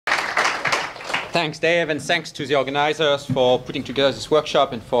Thanks, Dave, and thanks to the organizers for putting together this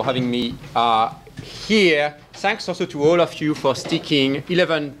workshop and for having me here. Thanks also to all of you for sticking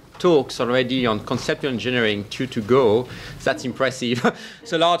 11 talks already on conceptual engineering, 2 to go. That's impressive.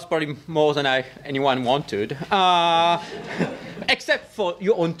 It's a lot, probably more than anyone wanted. Except for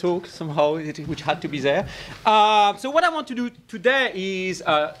your own talk, somehow, which had to be there. So what I want to do today is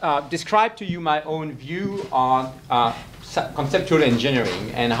describe to you my own view on conceptual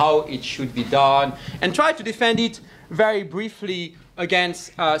engineering and how it should be done, and try to defend it very briefly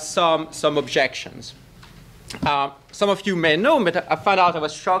against some objections. Some of you may know, but I found out I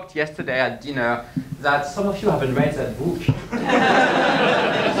was shocked yesterday at dinner that some of you haven't read that book. It's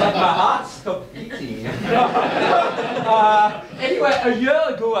like my heart stopped beating. Anyway, a year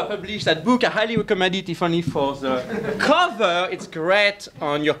ago I published that book. I highly recommend it, if only for the cover. It's great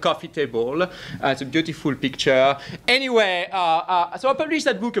on your coffee table. It's a beautiful picture. Anyway, so I published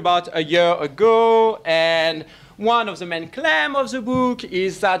that book about a year ago, and one of the main claims of the book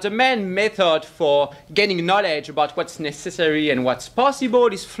is that the main method for gaining knowledge about what's necessary and what's possible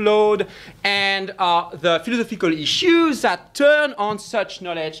is flawed, and the philosophical issues that turn on such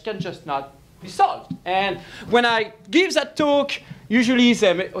knowledge can just not be solved. And when I give that talk, usually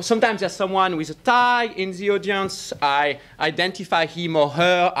sometimes there's someone with a tie in the audience. I identify him or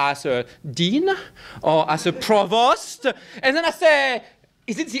her as a dean or as a provost, and then I say,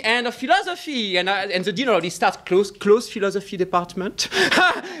 is it the end of philosophy? And the dean already starts close philosophy department.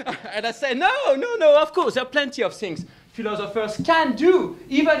 And I say, no, of course, there are plenty of things philosophers can do,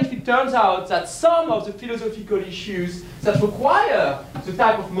 even if it turns out that some of the philosophical issues that require the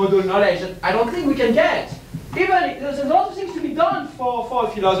type of model knowledge that I don't think we can get. Even there's a lot of things to be done for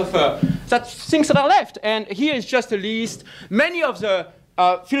a philosopher, things that are left. And here is just a list. Many of the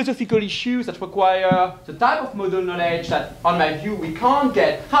philosophical issues that require the type of model knowledge that, on my view, we can't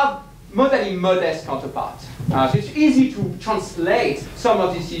get, have moderately modest counterparts. So it's easy to translate some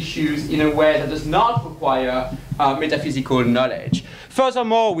of these issues in a way that does not require metaphysical knowledge.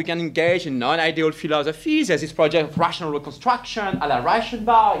 Furthermore, we can engage in non-ideal philosophies. There's this project of rational reconstruction a la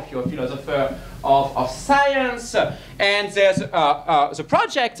Reichenbach, if you're a philosopher of science. And there's the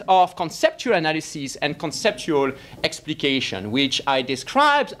project of conceptual analysis and conceptual explication, which I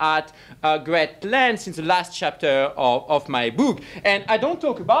described at great length in the last chapter of my book. And I don't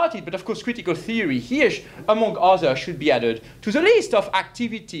talk about it, but of course critical theory here, among others, should be added to the list of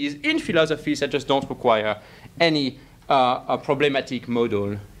activities in philosophy that just don't require any problematic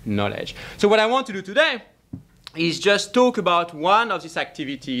modal knowledge. So what I want to do today is just talk about one of these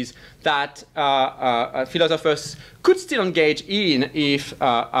activities that philosophers could still engage in if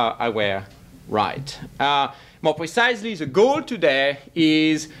I were right. More precisely, the goal today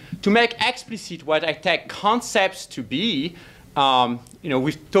is to make explicit what I take concepts to be.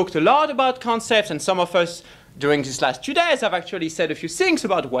 We've talked a lot about concepts, and some of us during these last 2 days have actually said a few things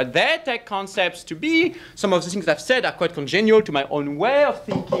about what they take concepts to be. Some of the things I've said are quite congenial to my own way of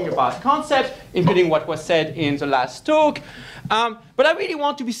thinking about concepts, including what was said in the last talk. But I really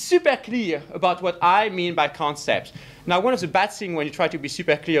want to be super clear about what I mean by concepts. Now, one of the bad things when you try to be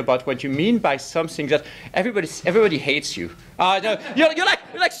super clear about what you mean by something that everybody hates you. You're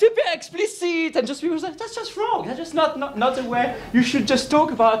like super explicit, and just people say, that's just wrong. That's just not the way you should just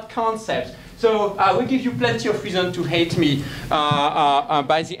talk about concepts. So I will give you plenty of reason to hate me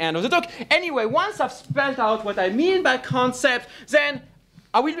by the end of the talk. Anyway, once I've spelled out what I mean by concept, then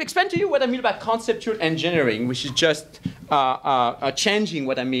I will explain to you what I mean by conceptual engineering, which is just changing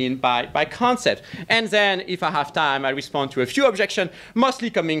what I mean by concept. And then, if I have time, I'll respond to a few objections, mostly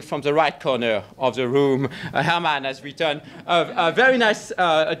coming from the right corner of the room. Herman has written a very nice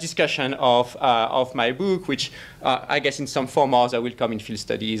discussion of my book, which I guess in some form or other will come in field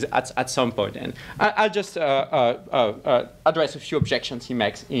studies at some point. And I'll just address a few objections he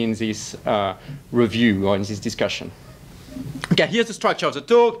makes in this review or in this discussion. Okay, here's the structure of the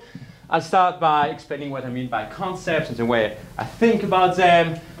talk. I'll start by explaining what I mean by concepts and the way I think about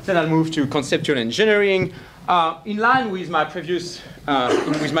them. Then I'll move to conceptual engineering. In line with my previous,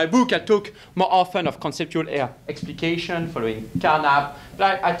 with my book, I talk more often of conceptual explication following Carnap.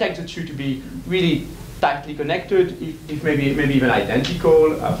 But I take the two to be really tightly connected, if maybe even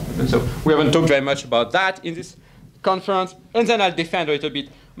identical. And so we haven't talked very much about that in this conference. And then I'll defend a little bit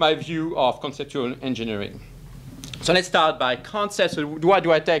my view of conceptual engineering. So let's start by concepts. So what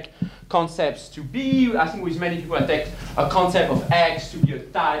do I take concepts to be? I think with many people I take a concept of X to be a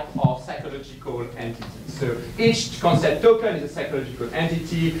type of psychological entity. So each concept token is a psychological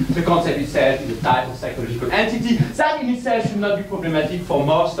entity. The concept itself is a type of psychological entity. That in itself should not be problematic for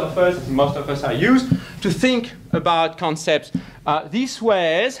most of us, as most of us are used to think about concepts this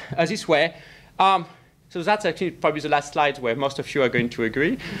way. So that's actually probably the last slide where most of you are going to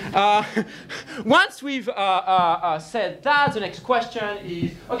agree. Once we've said that, the next question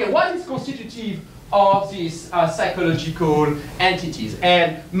is, okay, what is constitutive of these psychological entities?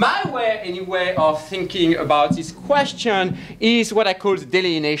 And my way, anyway, of thinking about this question is what I call the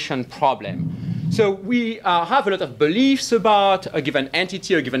delineation problem. So we have a lot of beliefs about a given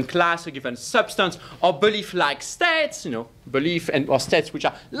entity, a given class, a given substance, or belief-like states, you know, belief or states which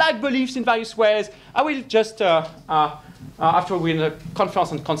are like beliefs in various ways. I will just, after we're in a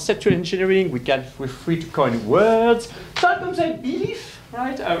conference on conceptual engineering, we're free to coin words. Sometimes I belief,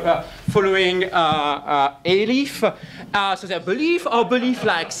 right, following A-leaf. So they're belief or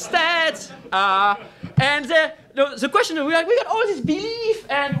belief-like states. And the question is, we got all this belief,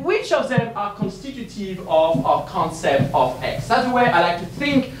 and which of them are constitutive of our concept of X? That's the way I like to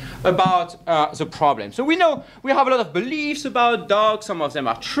think about the problem. So we know we have a lot of beliefs about dogs. Some of them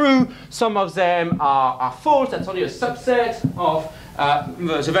are true. Some of them are false. That's only a subset of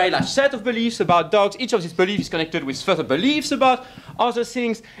the very large set of beliefs about dogs. Each of these beliefs is connected with further beliefs about other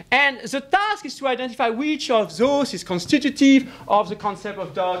things. And the task is to identify which of those is constitutive of the concept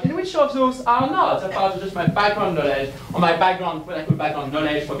of dog and which of those are not. That's part of just my background knowledge, or my background, what I call background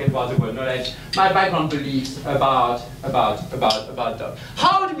knowledge, forget about the word knowledge, my background beliefs about dog.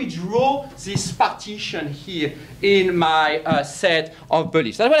 How do we draw this partition here in my set of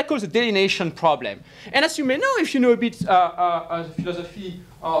beliefs? That's what I call the delineation problem. And as you may know, if you know a bit the philosophy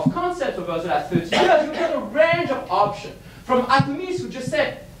of concepts over the last 30 years, you get a range of options. From atomists who just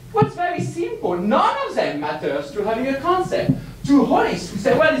said, well, it's very simple, none of them matters to having a concept, to holists who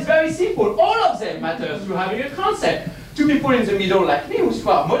say, well, it's very simple, all of them matters to having a concept, to people in the middle like me who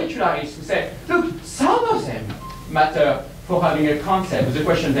are molecularists who say, look, some of them matter for having a concept. But the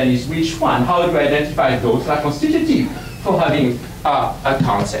question then is, which one? How do I identify those that are constitutive for having a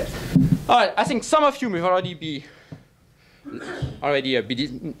concept? All right, I think some of you may already be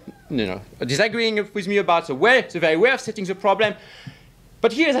disagreeing with me about the very way of setting the problem.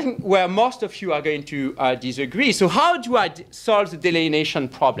 But here's, I think, where most of you are going to disagree. So how do I solve the delineation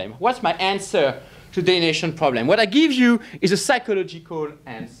problem? What's my answer to the delineation problem? What I give you is a psychological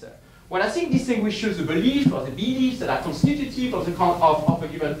answer. What I think distinguishes the belief or the beliefs that are constitutive of a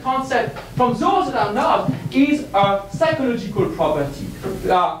given concept from those that are not is a psychological property.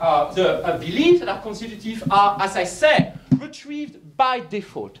 The beliefs that are constitutive are, as I said, retrieved by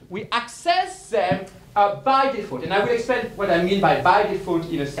default. We access them by default. And I will explain what I mean by default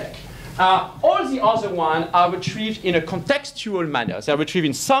in a sec. All the other ones are retrieved in a contextual manner. They are retrieved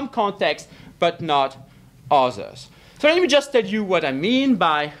in some context, but not others. So let me just tell you what I mean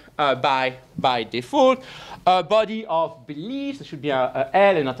by default. A body of beliefs, there should be a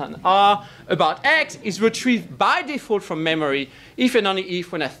L and not an R, about X is retrieved by default from memory if and only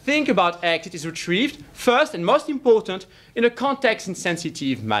if, when I think about X, it is retrieved first and most important in a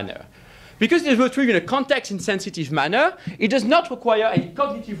context-insensitive manner. Because it is retrieved in a context-insensitive manner, it does not require any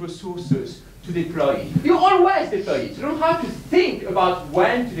cognitive resources to deploy it. You always deploy it. You don't have to think about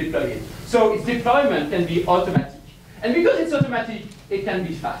when to deploy it. So its deployment can be automatic. And because it's automatic, it can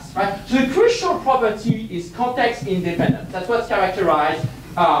be fast, right? So the crucial property is context independent. That's what's characterized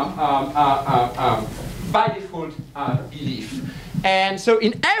by default belief. And so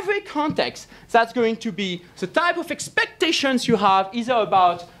in every context, that's going to be the type of expectations you have either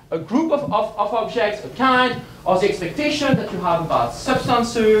about a group of objects, a kind, or the expectation that you have about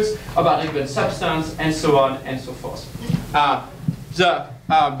substances, about a given substance, and so on and so forth. The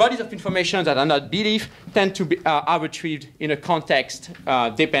bodies of information that are not belief tend to be are retrieved in a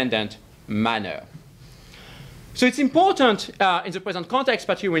context-dependent manner. So it's important in the present context,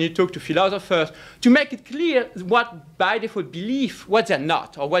 particularly when you talk to philosophers, to make it clear what by default belief, what they're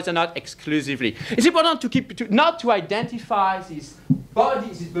not, or what they're not exclusively. It's important to not to identify these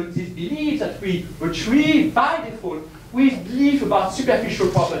bodies, these beliefs that we retrieve by default with belief about superficial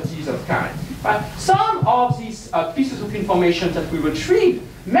properties of kind. Right? Some of these pieces of information that we retrieve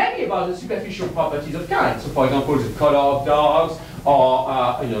may be about the superficial properties of kind. So, for example, the color of dogs, or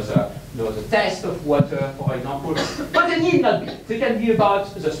the taste of water, for example. But they need not be. They can be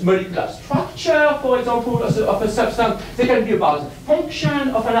about the molecular structure, for example, of a substance. They can be about the function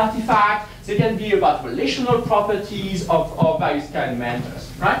of an artifact. They can be about relational properties of various kind of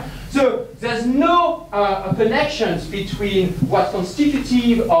members, right? So there's no connections between what's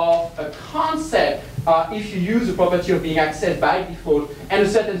constitutive of a concept if you use the property of being accessed by default and a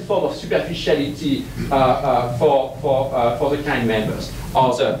certain form of superficiality for the kind members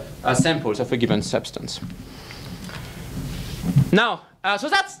or the samples of a given substance. Now, so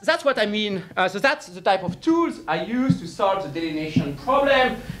that's what I mean. So that's the type of tools I use to solve the delineation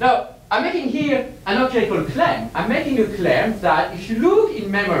problem. Now, I'm making here an empirical claim. I'm making a claim that if you look in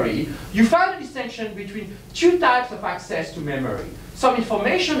memory, you find a distinction between two types of access to memory. Some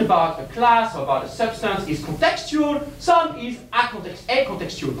information about a class or about a substance is contextual, some is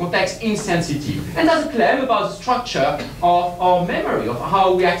acontextual, context insensitive. And that's a claim about the structure of our memory, of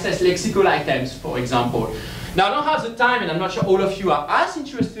how we access lexical items, for example. Now, I don't have the time, and I'm not sure all of you are as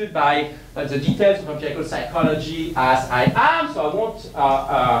interested by the details of empirical psychology as I am, so I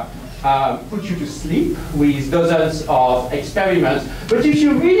won't put you to sleep with dozens of experiments. But if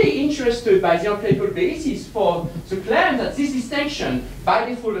you're really interested by the empirical basis for the claim that this distinction, by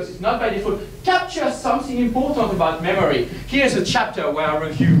default versus not by default, captures something important about memory, here's a chapter where I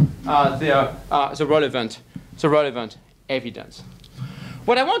review the relevant evidence.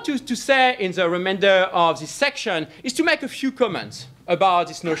 What I want to say in the remainder of this section is to make a few comments about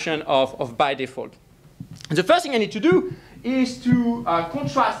this notion of by default. And the first thing I need to do is to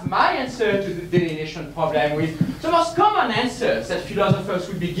contrast my answer to the delineation problem with the most common answers that philosophers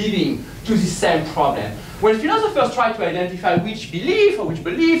would be giving to the same problem. When philosophers try to identify which belief or which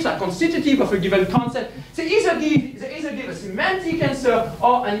beliefs are constitutive of a given concept, they either give a semantic answer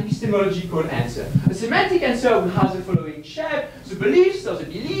or an epistemological answer. A semantic answer will have the following shape. The beliefs or the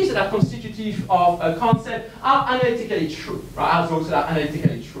beliefs that are constitutive of a concept are analytically true, right? Are those that are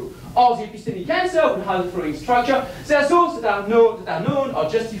analytically true. Or the epistemic answer will have the following structure. There are those that are known or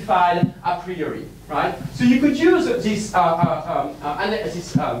justified a priori, right? So you could use this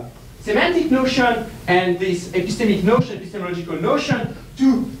semantic notion and this epistemic notion, epistemological notion,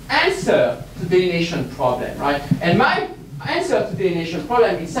 to answer the delineation problem, right? And my answer to the delineation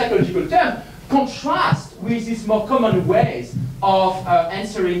problem in psychological terms contrasts with these more common ways of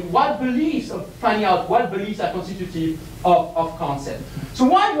answering what beliefs, of finding out what beliefs are constitutive of concept. So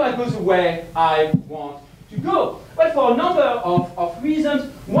why do I go the way I want to go? Well, for a number of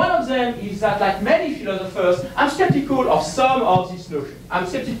reasons. One of them is that, like many philosophers, I'm skeptical of some of these notions. I'm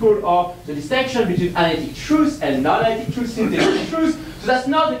skeptical of the distinction between analytic truth and non-analytic truth, synthetic truth. So that's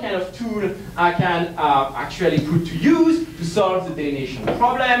not the kind of tool I can actually put to use to solve the delineation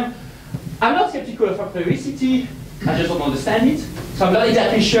problem. I'm not skeptical of aperioricity. I just don't understand it. So I'm not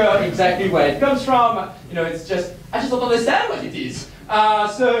exactly sure exactly where it comes from. You know, it's just, I just don't understand what it is.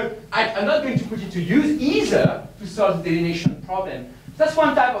 So I'm not going to put it to use either to solve the delineation problem. That's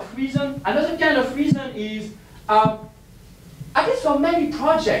one type of reason. Another kind of reason is, at least for many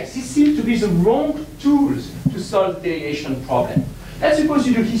projects, these seem to be the wrong tools to solve the delineation problem. Let's suppose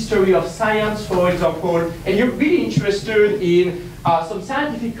you do history of science, for example, and you're really interested in some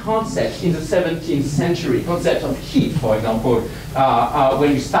scientific concepts in the 17th century, concept of heat, for example,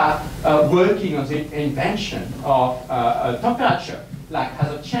 when you start working on the invention of temperature, like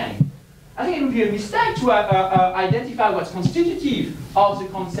Hazard Chang. I think it would be a mistake to identify what's constitutive of the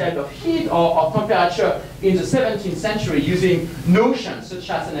concept of heat or temperature in the 17th century using notions such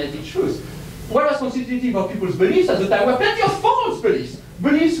as analytic truth. What was constitutive of people's beliefs at the time were plenty of false beliefs.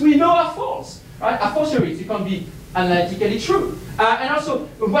 Beliefs we know are false, right? A fortiori, they can be analytically true. And also,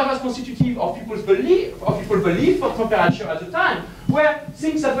 what was constitutive of people's belief for temperature at the time were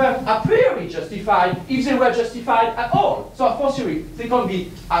things that were a priori justified if they were justified at all. So a fortiori, they can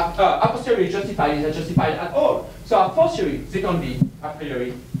be a posteriori justified if they're justified at all. So a fortiori, they can be a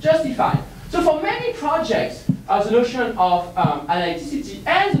priori justified. So for many projects, the notion of analyticity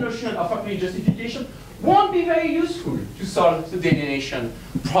and the notion of a priori justification won't be very useful to solve the delineation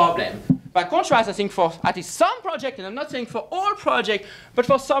problem. By contrast, I think for at least some project, and I'm not saying for all projects, but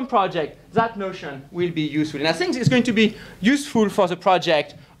for some project, that notion will be useful. And I think it's going to be useful for the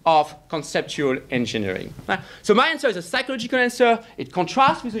project of conceptual engineering. So my answer is a psychological answer. It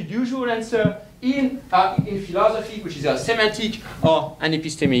contrasts with the usual answer in philosophy, which is a semantic or an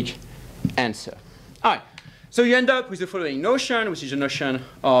epistemic answer. All right. So you end up with the following notion, which is the notion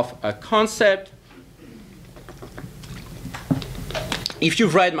of a concept. If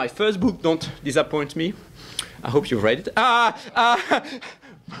you've read my first book, don't disappoint me. I hope you've read it.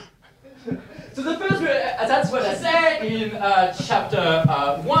 So the first, that's what I say in chapter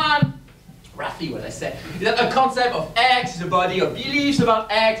 1, roughly what I say, is that a concept of X is a body of beliefs about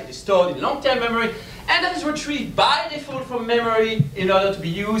X that is stored in long-term memory, and that is retrieved by default from memory in order to be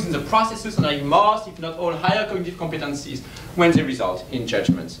used in the processes underlying most, if not all, higher cognitive competencies when they result in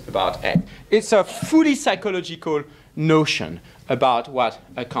judgments about X. It's a fully psychological notion about what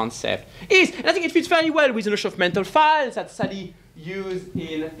a concept is. And I think it fits very well with the notion of mental files that Sally used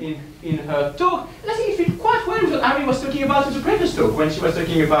in her talk. And I think it fits quite well with what Ari was talking about in the previous talk when she was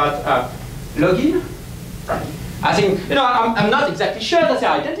talking about login. I think, you know, I'm not exactly sure that they're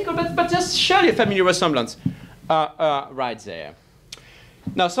identical, but there's surely a familiar resemblance right there.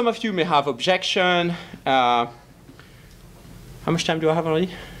 Now, some of you may have objection. How much time do I have already?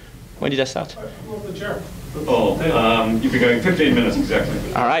 When did I start? Well, the chair. You've been going 15 minutes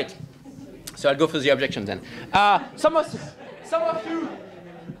exactly. All right. So I'll go for the objection then. Some of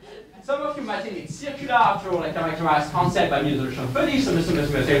you might think it's circular. After all, I characterize concept by means of the of belief. Some of you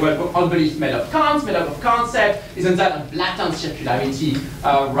may say, well, all beliefs made of cons, made up of concept. Isn't that a blatant circularity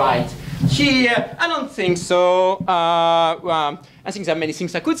right here? I don't think so. I think there are many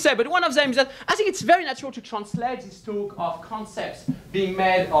things I could say, but one of them is that I think it's very natural to translate this talk of concepts being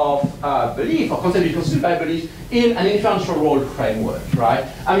made of belief, or concepts being constituted by belief, in an inferential role framework, right?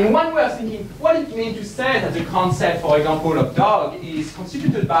 I mean, one way of thinking, what it means to say that the concept, for example, of dog is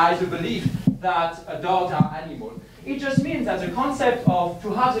constituted by the belief that dogs are animals. It just means that the concept of,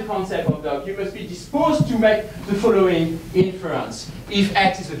 to have the concept of dog, you must be disposed to make the following inference. If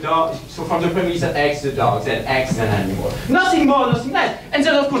X is a dog, so from the premise that X is a dog, then X is an animal. Nothing more, nothing less. And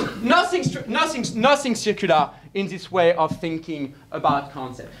then, of course, nothing circular in this way of thinking about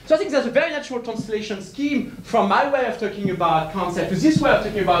concept. So I think there's a very natural translation scheme from my way of talking about concept to this way of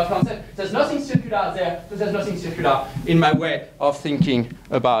talking about concept. There's nothing circular there, so there's nothing circular in my way of thinking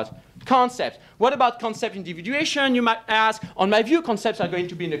about concept. What about concept individuation, you might ask? On my view, concepts are going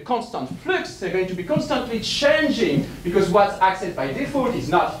to be in a constant flux. They're going to be constantly changing because what's accessed by default is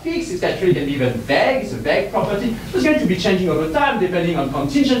not fixed. It's actually can be even vague. It's a vague property. So it's going to be changing over time depending on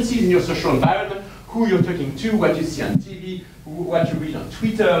contingencies in your social environment, who you're talking to, what you see on TV, what you read on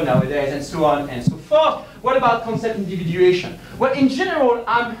Twitter nowadays, and so on and so forth. What about concept individuation? Well, in general,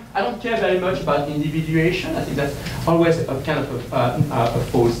 I don't care very much about individuation. I think that's always a kind of a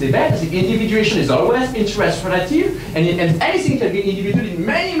false debate. I think individuation is always interest relative, and anything can be individual in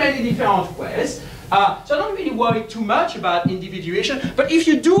many, many different ways. So I don't really worry too much about individuation. But if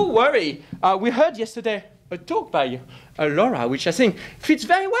you do worry, we heard yesterday a talk by Laura, which I think fits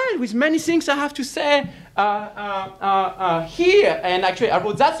very well with many things I have to say here. And actually, I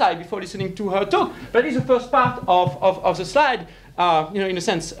wrote that slide before listening to her talk. But it's the first part of the slide. In a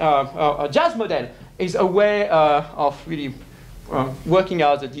sense, a jazz model is a way of really working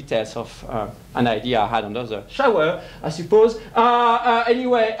out the details of an idea I had under the shower, I suppose.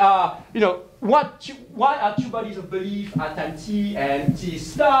 Anyway, why are two bodies of belief at time t and t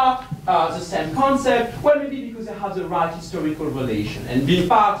star the same concept? Well, maybe because they have the right historical relation, and being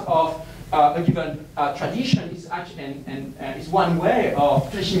part of a given tradition is actually is one way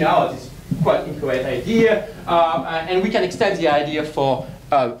of fleshing out this quite incorrect idea, and we can extend the idea for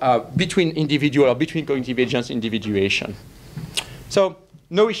between individual or between cognitive agents individuation. So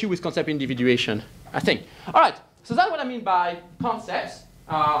no issue with concept individuation, I think. All right, so that's what I mean by concepts.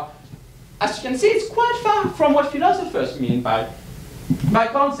 As you can see, it's quite far from what philosophers mean by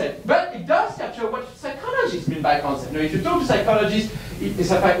concept, but it does capture what psychologists mean by concept. Now, if you talk to psychologists, if the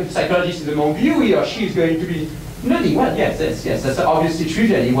psychologist is among you, he or she is going to be nodding. Well, yes, that's obviously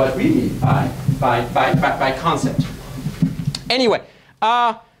trivially what we mean by concept. Anyway,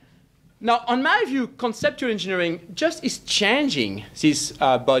 now, on my view, conceptual engineering just is changing these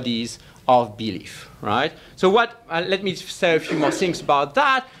bodies of belief, right? So let me say a few more things about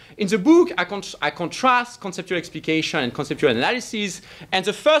that. In the book, I contrast conceptual explication and conceptual analysis, and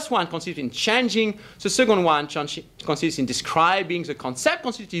the first one consists in changing, the second one consists in describing the concept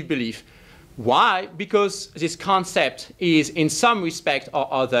constitutive belief. Why? Because this concept is, in some respect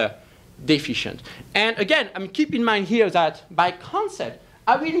or other, deficient. And again, keep in mind here that by concept,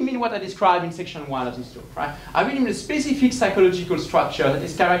 I really mean what I described in section 1 of this talk, right? I really mean a specific psychological structure that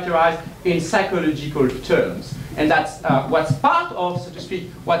is characterized in psychological terms. And that's what's part of, so to speak,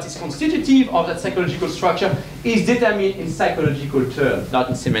 what is constitutive of that psychological structure is determined in psychological terms, not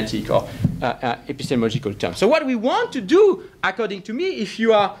in semantic or epistemological terms. So what we want to do, according to me, if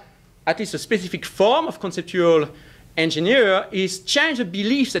you are at least a specific form of conceptual engineer, is change the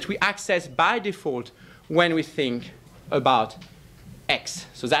beliefs that we access by default when we think about X.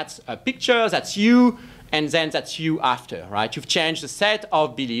 So that's a picture, that's you, and then that's you after, right? You've changed the set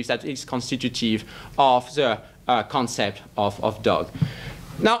of beliefs that is constitutive of the concept of dog.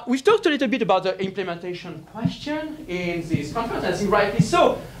 Now, we've talked a little bit about the implementation question in this conference, and I think rightly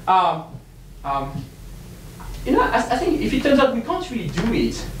so. I think if it turns out we can't really do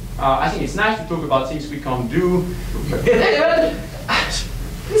it, I think it's nice to talk about things we can't do.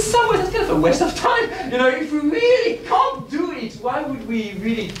 In some ways, that's kind of a waste of time. If we really can't do it, why would we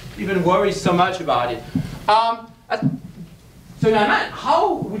really even worry so much about it? So in my mind,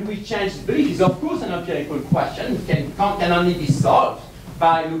 how would we change the belief is, of course, an empirical question. It can only be solved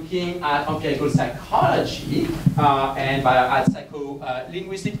by looking at empirical psychology and at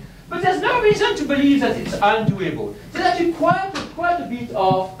psycholinguistic but there's no reason to believe that it's undoable. There's actually quite a bit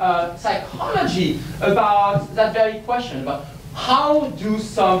of psychology about that very question, about how do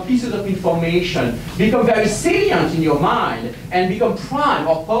some pieces of information become very salient in your mind and become prime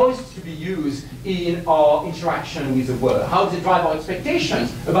or poised to be used in our interaction with the world? How does it drive our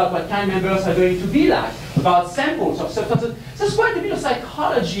expectations about what kind members are going to be like, about samples of substances? So there's quite a bit of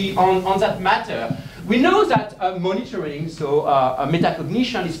psychology on that matter. We know that monitoring, so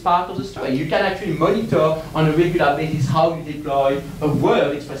metacognition, is part of the story. You can actually monitor on a regular basis how you deploy a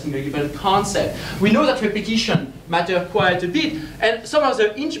word expressing a given concept. We know that repetition matters quite a bit. And some of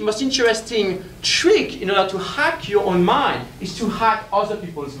the most interesting trick in order to hack your own mind is to hack other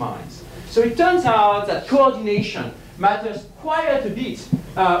people's minds. So it turns out that coordination matters quite a bit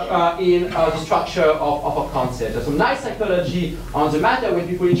in the structure of a concept. There's some nice psychology on the matter when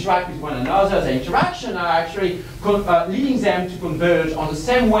people interact with one another. The interaction are actually leading them to converge on the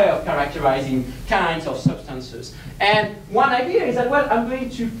same way of characterizing kinds of substances. And one idea is that, well, I'm going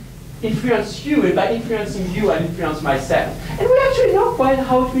to influence you, and by influencing you, I influence myself. And we actually know quite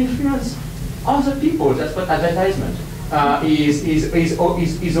how to influence other people. That's what advertisement is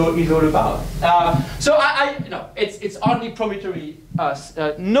all about. So it's only proprietary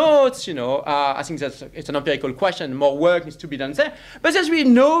notes. I think it's an empirical question. More work needs to be done there. But there's really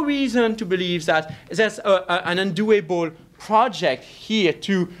no reason to believe that there's an undoable project here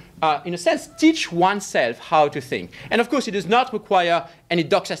to, in a sense, teach oneself how to think. And of course, it does not require any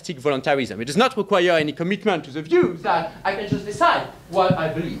doxastic voluntarism. It does not require any commitment to the view that I can just decide what I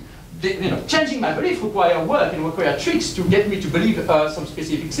believe. Changing my belief requires work and requires tricks to get me to believe some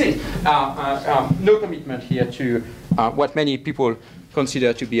specific things. No commitment here to what many people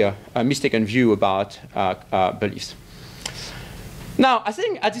consider to be a mistaken view about beliefs. Now, I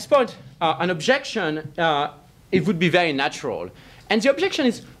think at this point, an objection, it would be very natural. And the objection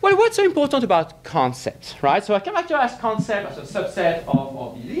is, well, what's so important about concepts, right? So I characterize concept as a subset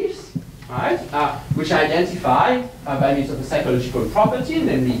of beliefs, right, which I identify by means of a psychological property,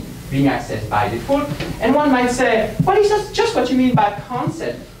 namely being accessed by default. And one might say, well, is that just what you mean by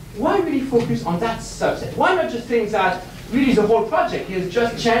concept? Why really focus on that subset? Why not just think that really the whole project is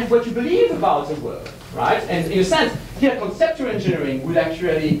just change what you believe about the world, right? And in a sense, here conceptual engineering would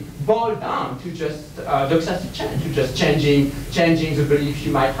actually boil down to just doxastic change, to just changing the beliefs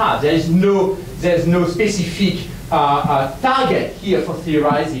you might have. There's no specific target here for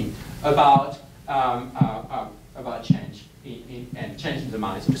theorizing about change and changing the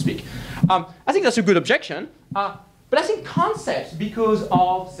mind, so to speak. I think that's a good objection. But I think concepts, because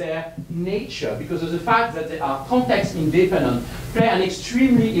of their nature, because of the fact that they are context independent, play an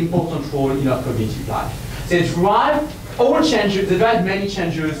extremely important role in our cognitive life. They drive all changes, they drive many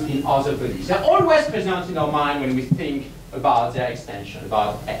changes in other beliefs. They're always present in our mind when we think about their extension,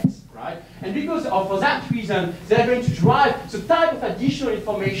 about X, right? And because for that reason, they're going to drive the type of additional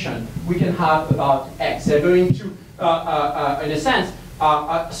information we can have about X. They're going to, in a sense,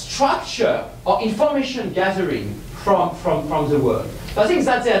 structure or information gathering from the world. So I think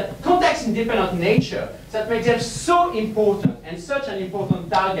that their context-independent nature that makes them so important and such an important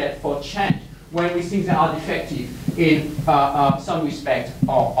target for change when we think they are defective in some respect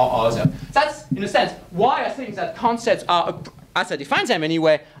or other. That's, in a sense, why I think that concepts are, as I define them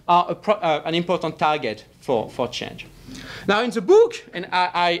anyway, are an important target for change. Now, in the book, and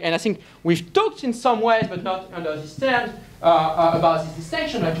I think we've talked in some ways, but not under this term, about this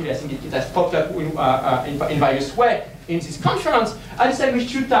distinction. Actually, I think it has popped up in various ways in this conference. I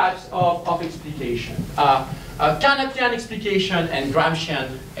distinguish two types of explication. Carnappian explication and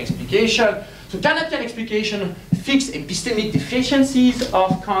Gramscian explication. So Carnappian explication fix epistemic deficiencies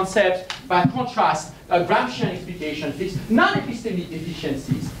of concepts. By contrast, Gramscian explication fix non-epistemic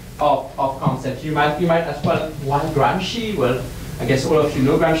deficiencies of concepts. You might ask, well, why Gramsci? Well, I guess all of you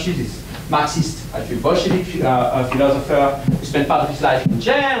know Gramsci, this Marxist, actually Bolshevik philosopher who spent part of his life in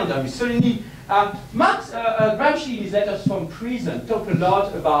jail under Mussolini. Gramsci, in his letters from prison, talked a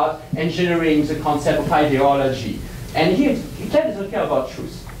lot about engineering the concept of ideology. And he doesn't care about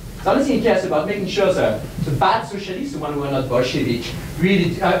truth. The only thing he cares about making sure the bad socialists, the ones who are not Bolshevik,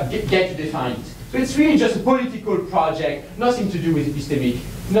 really get to define it. So it's really just a political project, nothing to do with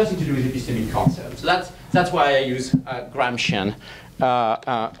epistemic concepts. So that's why I use Gramscian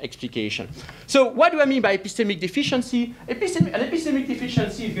explication. So what do I mean by epistemic deficiency? An epistemic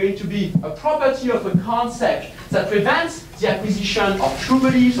deficiency is going to be a property of a concept that prevents the acquisition of true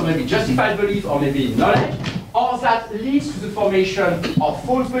beliefs, or maybe justified belief, or maybe knowledge, or that leads to the formation of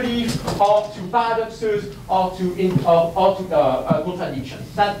false beliefs, or to paradoxes, or to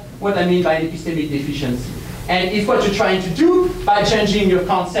contradictions. That's what I mean by an epistemic deficiency. And if what you're trying to do by changing your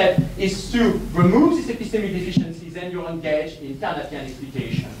concept is to remove these epistemic deficiencies, then you're engaged in Carnapian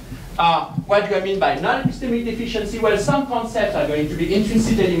explication. What do I mean by non-epistemic deficiency? Well, some concepts are going to be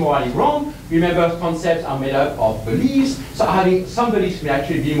intrinsically morally wrong. Remember, concepts are made up of beliefs. So having some beliefs may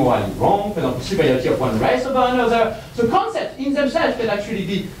actually be morally wrong. For example, superiority of one race over another. So concepts in themselves can actually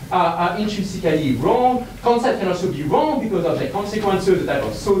be intrinsically wrong. Concepts can also be wrong because of their consequences, the type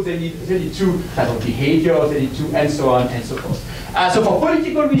of thought they lead to, type of behavior they lead to, and so on and so forth. So for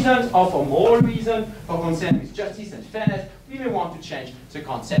political reasons or for moral reasons, for concern with justice and fairness, we may want to change the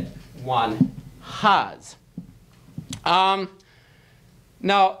concept one has. Now,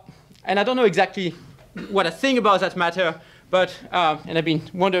 and I don't know exactly what I think about that matter, but, and I've been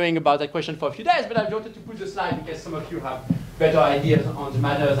wondering about that question for a few days, but I wanted to put the slide because some of you have better ideas on the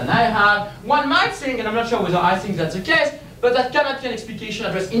matter than I have. One might think, and I'm not sure whether I think that's the case, but that Carnapian explication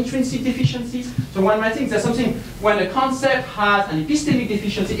addresses intrinsic deficiencies. So one might think there's something, when a concept has an epistemic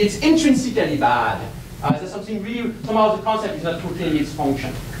deficiency, it's intrinsically bad. There's something real, somehow the concept is not fulfilling its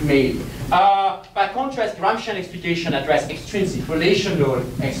function, maybe. By contrast, Gramscian explication addresses extrinsic, relational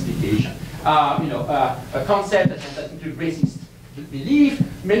explication. A concept that includes racist belief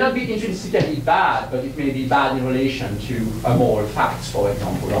may not be intrinsically bad, but it may be bad in relation to moral facts, for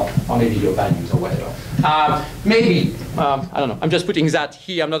example, or maybe your values or whatever. Maybe, I don't know, I'm just putting that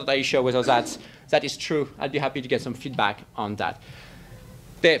here. I'm not entirely sure whether that is true. I'd be happy to get some feedback on that.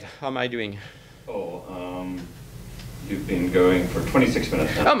 Dave, how am I doing? Oh, you've been going for 26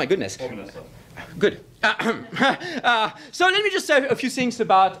 minutes now. Oh my goodness. 4 minutes left. Good. So let me just say a few things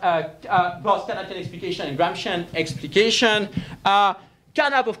about both Carnapian explication and Gramscian explication.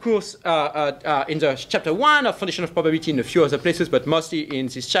 Carnap, of course, in the chapter 1 of Foundation of Probability in a few other places, but mostly in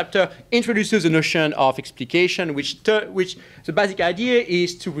this chapter, introduces the notion of explication, which the basic idea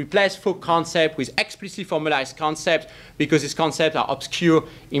is to replace folk concept with explicitly formalized concepts, because these concepts are obscure,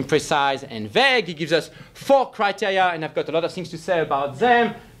 imprecise, and vague. He gives us 4 criteria, and I've got a lot of things to say about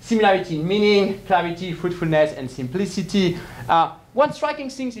them. Similarity in meaning, clarity, fruitfulness, and simplicity. One striking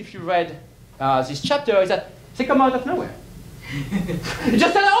thing, if you read this chapter, is that they come out of nowhere. You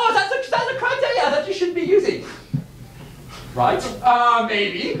just said, oh, that's a criteria that you should be using. Right?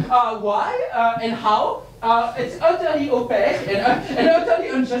 Maybe. Why? And how? It's utterly opaque and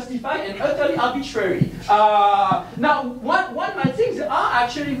utterly unjustified and utterly arbitrary. Now, one might think there are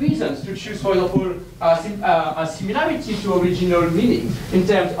actually reasons to choose, for example, a similarity to original meaning in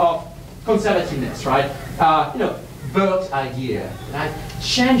terms of conservativeness, right? Burke's idea, right?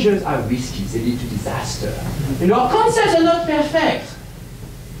 Changes are risky, they lead to disaster. Concepts are not perfect,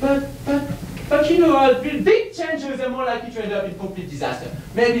 but big changes are more likely to end up in complete disaster.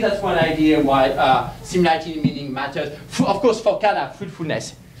 Maybe that's one idea why similarity in meaning matters. Of course, for Carnap,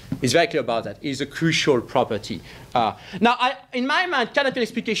 fruitfulness is very clear about that. It is a crucial property. Now, in my mind, Carnapian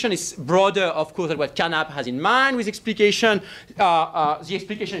explication is broader, of course, than what Carnap has in mind with explication. The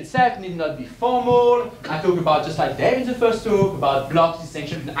explication itself need not be formal. I talk about, just like Dave in the first talk, about Bloch's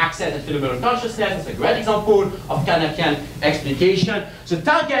distinction between access and phenomenal consciousness. That's a great example of Carnapian explication. The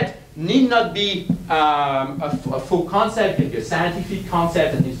target need not be a full concept, it can be a scientific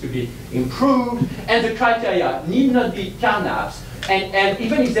concept that needs to be improved. And the criteria need not be Carnap's. And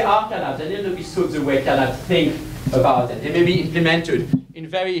even if they are Carnap, they need not be thought the way Carnap think about it. They may be implemented in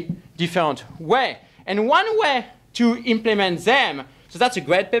very different way. And one way to implement them, so that's a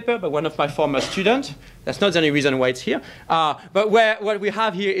great paper by one of my former students. That's not the only reason why it's here. But what we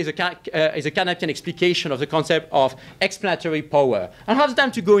have here is a Carnapian explication of the concept of explanatory power. I don't have the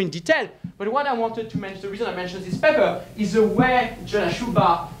time to go in detail, but what I wanted to mention, the reason I mentioned this paper, is the way Jonas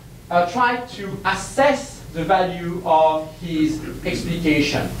Schuba tried to assess the value of his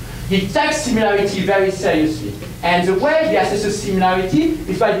explication. He takes similarity very seriously. And the way he assesses similarity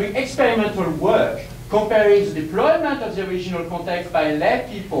is by doing experimental work, comparing the deployment of the original context by lay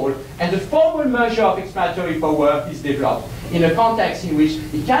people and the formal measure of explanatory power is developed in a context in which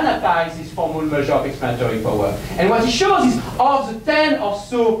he can apply this formal measure of explanatory power. And what he shows is of the 10 or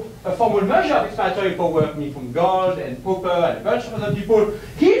so formal measure of explanatory power coming from Gold and Popper and a bunch of other people,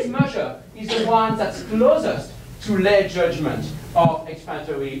 his measure is the one that's closest to lay judgment of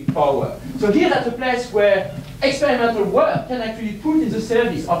explanatory power. So here that's a place where experimental work can actually put in the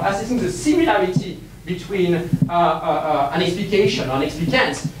service of assessing the similarity between an explication, an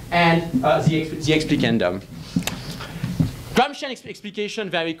explicans, and the explicandum. Gramscian explication,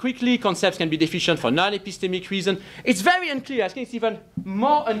 very quickly, concepts can be deficient for non-epistemic reasons. It's very unclear, I think it's even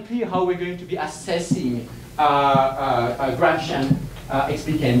more unclear how we're going to be assessing Gramscian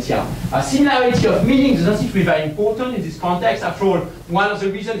explicantia. Similarity of meaning doesn't seem to be very important in this context. After all, one of the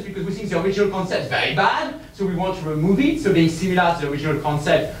reasons is because we think the original concept is very bad, so so we want to remove it. So being similar to the original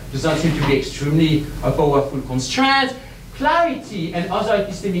concept doesn't seem to be extremely a powerful constraint. Clarity and other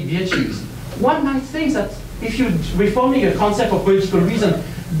epistemic virtues. One might think that if you're reforming a concept for political reason,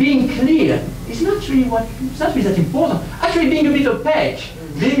 being clear is not really that important. Actually, being a bit opaque,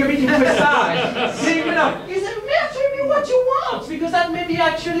 being a bit imprecise, being, is actually what you want, because that may be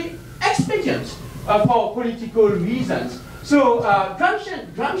actually expedient for political reasons. So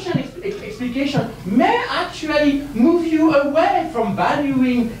Gramscian explication may actually move you away from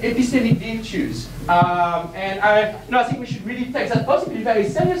valuing epistemic virtues. And I think we should really take that possibility very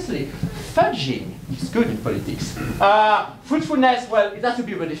seriously. Fudging is good in politics. Fruitfulness, well, it has to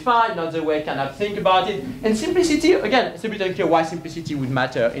be redefined, not the way ConceptLab think about it. And simplicity, again, it's a bit unclear why simplicity would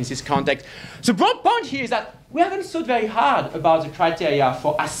matter in this context. The broad point here is that we haven't thought very hard about the criteria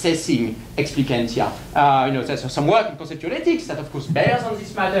for assessing explicantia. There's some work in conceptual ethics that, of course, bears on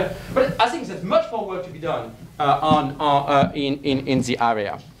this matter. But I think there's much more work to be done in the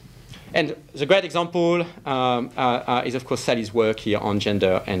area. And the great example is, of course, Sally's work here on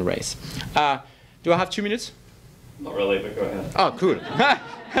gender and race. Do I have 2 minutes? Not really, but go ahead. Oh, cool.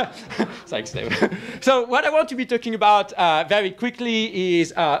 Thanks, Dave. So what I want to be talking about very quickly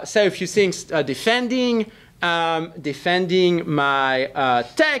is say a few things defending my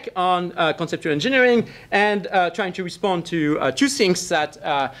take on conceptual engineering and trying to respond to 2 things that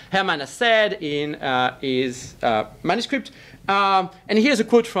Herman has said in his manuscript. And here's a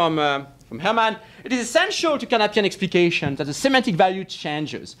quote from Herman. It is essential to Kanappian explication that the semantic value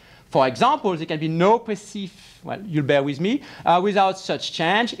changes. For example, there can be no perceived, well, you'll bear with me, without such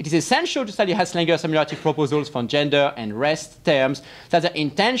change. It is essential to study Haslinger's similarity proposals for gender and race terms, that the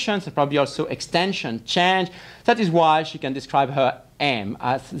intentions and probably also extension change. That is why she can describe her aim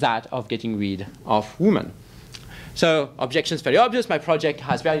as that of getting rid of women. So, objections very obvious. My project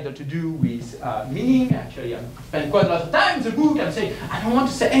has very little to do with meaning. Actually, I spent quite a lot of time in the book. I'm saying, I don't want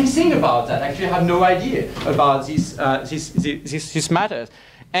to say anything about that. Actually, I have no idea about these matters.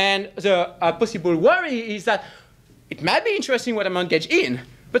 And the possible worry is that it might be interesting what I'm engaged in,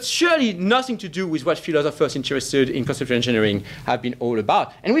 but surely nothing to do with what philosophers interested in conceptual engineering have been all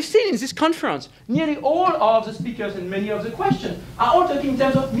about. And we've seen in this conference, nearly all of the speakers and many of the questions are all talking in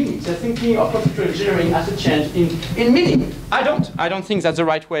terms of meaning. They're thinking of conceptual engineering as a change in meaning. I don't think that's the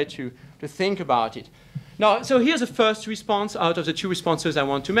right way to think about it. Now, so here's the first response out of the 2 responses I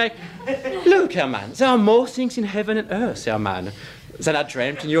want to make. Look, Herman, there are more things in heaven and earth, Herman, than are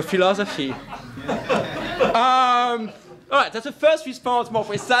dreamt in your philosophy. All right, that's the first response more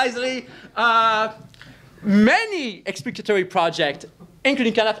precisely. Many explicatory projects,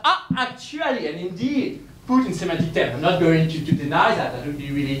 including ConceptLab, are actually and indeed put in semantic terms. I'm not going to deny that. That would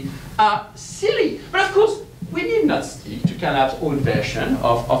be really silly. But of course, we need not stick to ConceptLab's own version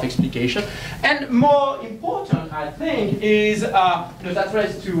of explication. And more important, I think, is that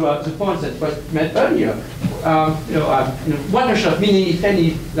relates to the point that was made earlier. One notion of meaning, if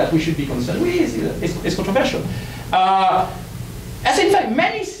any, that we should be concerned with is controversial. As in fact,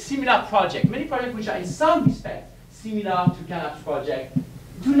 many similar projects, many projects which are in some respect similar to ConceptLab's project,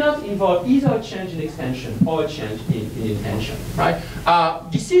 do not involve either a change in extension or a change in intention, right?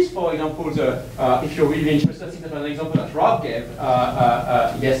 This is, for example, if you're really interested, I think that was an example that Rob gave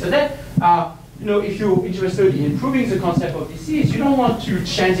yesterday. If you're interested in improving the concept of disease, you don't want to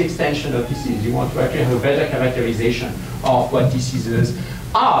change the extension of disease. You want to actually have a better characterization of what diseases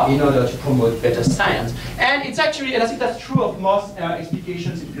are in order to promote better science. And it's actually, and I think that's true of most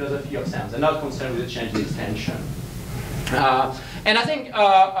explications in philosophy of science. They're not concerned with the change in extension. And I think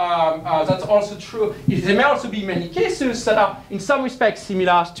that's also true. There may also be many cases that are in some respects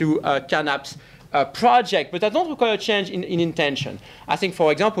similar to ConceptLab's project, but that don't require a change in intention. I think, for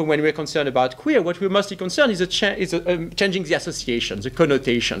example, when we're concerned about queer, what we're mostly concerned is changing the associations, the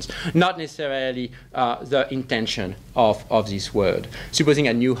connotations, not necessarily the intention of this word, supposing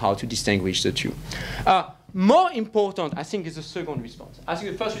I knew how to distinguish the 2. More important, I think, is the second response. I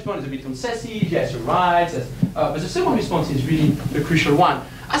think the first response is a bit concessive, yes, you're right, but the second response is really the crucial one.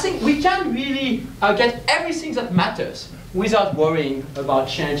 I think we can really get everything that matters without worrying about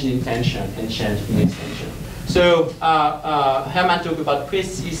change in intention and change in extension. So Herman talked about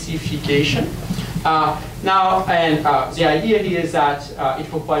pre-specification. The idea here is that it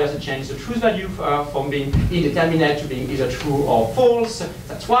requires a change the truth value from being indeterminate to being either true or false.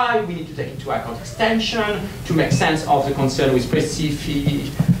 That's why we need to take into account extension to make sense of the concern with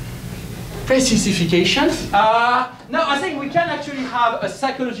pre-specification. Now, I think we can actually have a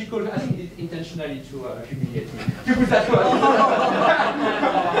psychological, I think it's intentionally to humiliate me, to put that word.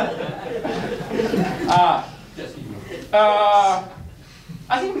 Just ignore.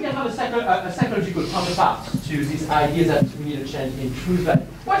 I think we can have a psychological counterpart to this idea that we need a change in truth value.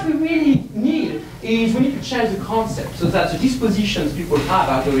 What we really need is we need to change the concept so that the dispositions people have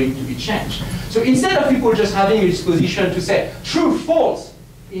are going to be changed. So instead of people just having a disposition to say true, false,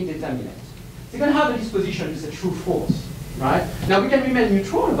 indeterminate, they're going to have a disposition to say true, false. Right? Now we can remain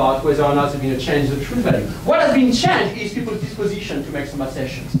neutral about whether or not there's been a change in the truth value. What has been changed is people's disposition to make some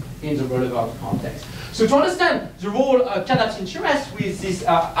assertions in the relevant context. So to understand the role Carnap's interest with this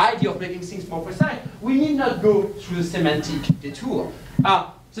idea of making things more precise, we need not go through the semantic detour.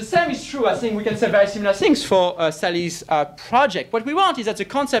 The same is true, I think we can say very similar things for Sally's project. What we want is that the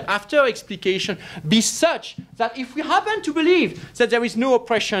concept after explication be such that if we happen to believe that there is no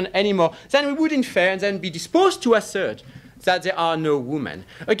oppression anymore, then we would infer and then be disposed to assert that there are no women.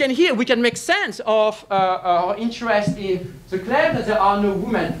 Again, here we can make sense of our interest in the claim that there are no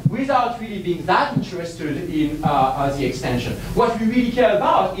women without really being that interested in the extension. What we really care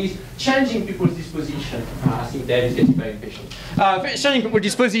about is changing people's disposition. I think Dave is getting very impatient. Changing people's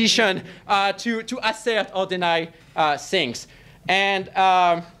disposition to assert or deny things. And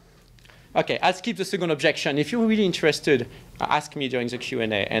okay, I'll skip the second objection. If you're really interested, ask me during the Q&A,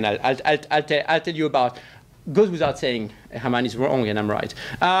 and I'll tell you about. Goes without saying, Haman is wrong and I'm right.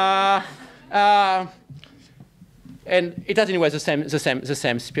 And it has anyway the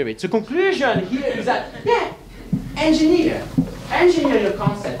same spirit. The conclusion here is that, yeah, engineer your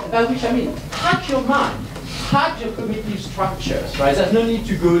concept, by which I mean hack your mind, hack your cognitive structures, right? There's no need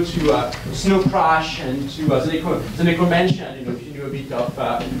to go to Snow Crash and to the Necromancer, you know, if you know a bit of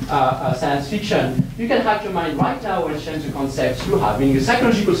science fiction. You can hack your mind right now and change the concepts you have, meaning a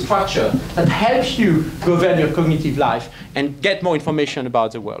psychological structure that helps you govern your cognitive life and get more information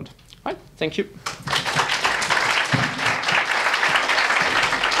about the world. All right, thank you.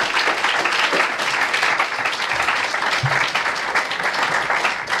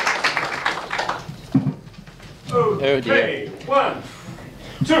 Okay, 1,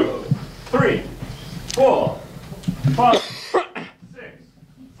 2, 3, 4, 5, 6,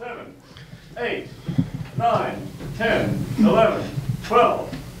 7, 8, 9, 10, 11, 12,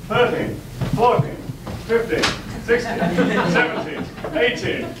 13, 14, 15, 16, 17,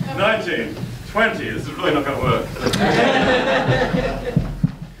 18, 19, 20. This is really not going to work.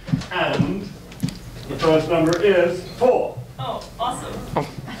 And the first number is 4. Oh, awesome.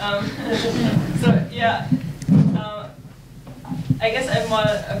 So, yeah. I guess I have more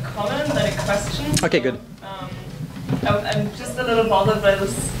a comment than a question. Okay, good. I'm just a little bothered by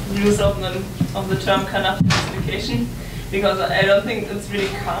this use of the term Carnap explication, because I don't think it's really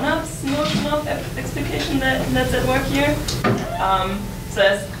Carnap's notion of explication that's at work here. So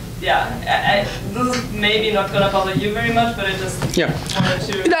this is maybe not going to bother you very much, but I just wanted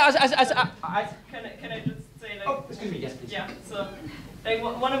to... Can I just say, like... Oh, excuse me, yes, please. Yeah, so... Like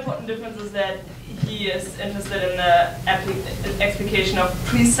one important difference is that he is interested in the explication of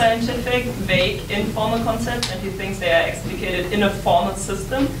pre-scientific, vague, informal concepts, and he thinks they are explicated in a formal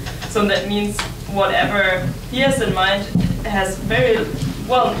system. So that means whatever he has in mind has very,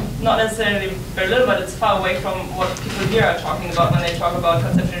 well, not necessarily very little, but it's far away from what people here are talking about when they talk about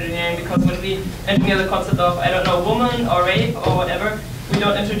conceptual engineering, because when we engineer the concept of, I don't know, woman or rape or whatever, we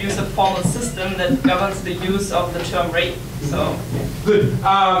don't introduce a formal system that governs the use of the term rape. So good.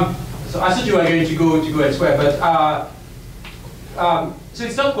 So I thought you were going to go elsewhere, but so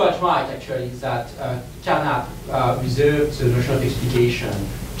it's not quite right actually that Carnap reserved the notion of explication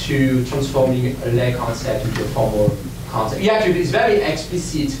to transforming a lay concept into a formal concept. He actually is very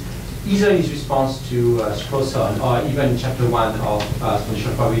explicit, either in his response to Strawson or even in chapter 1 of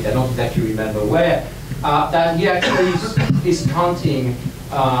Foundation of Probability. I don't exactly remember where. That he actually is counting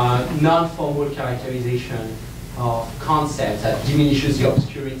non-formal characterization of concepts that diminishes the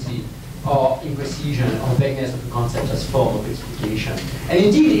obscurity or imprecision or vagueness of the concept as form of explication. And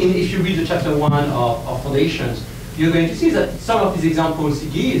indeed, if you read the chapter 1 of Foundations, you're going to see that some of these examples he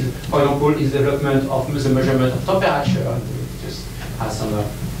gives, for example, is the development of the measurement of temperature, just has some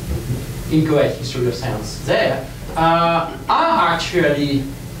incorrect history of science there, are actually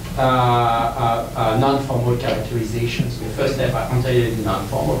non-formal characterizations. The first step are entirely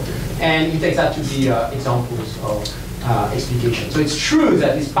non-formal. And he takes that to be examples of explication. So it's true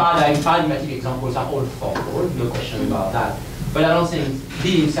that these paradigmatic examples are all formal, no question about that. But I don't think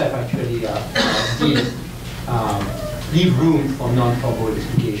he himself actually leave room for non-formal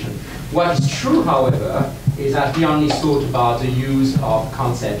explication. What is true, however, is that he only thought about the use of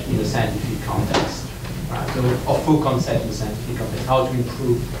concept in a scientific context. Right? So, of full concept in a scientific context, how to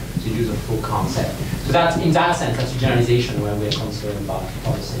improve the use of full concept. So that's, in that sense, that's a generalization when we're concerned about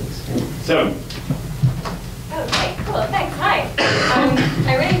other things. So. Okay, cool, thanks, hi. I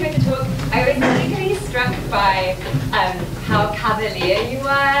really enjoyed the talk. I was particularly struck by how cavalier you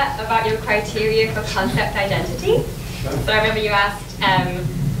were about your criteria for concept identity. So I remember you asked,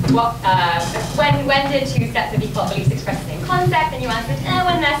 when did two sets of default beliefs express the same concept? And you answered,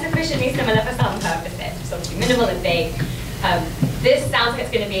 when they're sufficiently similar for some purposes, so obviously minimal and vague. This sounds like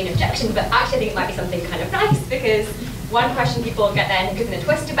it's going to be an objection, but actually I think it might be something kind of nice, because one question people get then given a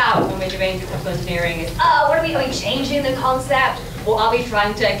twist about when we're doing conceptual engineering is, are we changing the concept? Or are we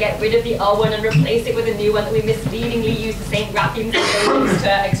trying to get rid of the old one and replace it with a new one that we misleadingly use the same wrappings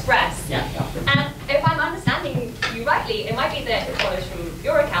to express? Yeah. And if I'm understanding you rightly, it might be that it follows from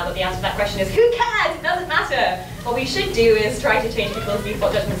your account that the answer to that question is, who cares? It doesn't matter. What we should do is try to change people's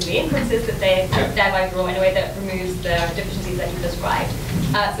default judgments and the inferences that they thereby draw in a way that removes the deficiencies that you've described.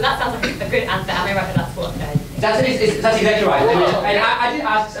 So that sounds like a good answer. Am I right that that's what? That's exactly right. And I did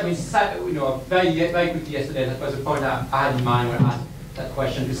ask, very quickly yesterday, that was the point I had in mind when I asked that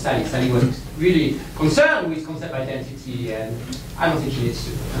question to Sally. Sally was really concerned with concept identity, and I don't think she needs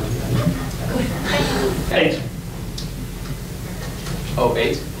to. 8. Oh,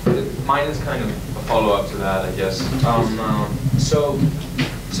 8? Mine is kind of a follow-up to that, I guess.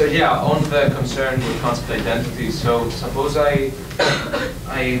 So yeah, on the concern with concept identity, so suppose I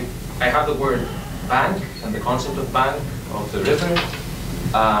have the word bank and the concept of bank of the river,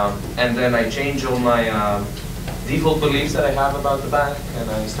 and then I change all my default beliefs that I have about the bank,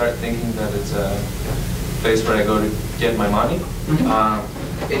 and I start thinking that it's a place where I go to get my money.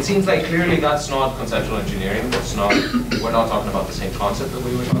 It seems like clearly that's not conceptual engineering. That's not. We're not talking about the same concept that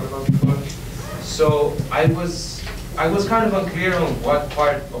we were talking about before. So I was kind of unclear on what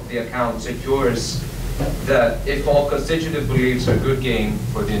part of the account secures that if all constitutive beliefs are good game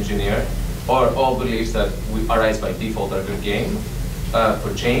for the engineer, or all beliefs that arise by default are good game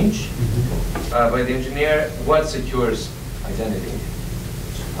for change by the engineer, what secures identity?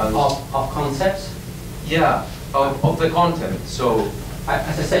 Of concepts? Yeah, of the content. So,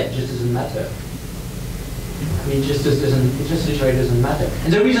 as I said, it just doesn't matter. I mean, it just literally doesn't matter.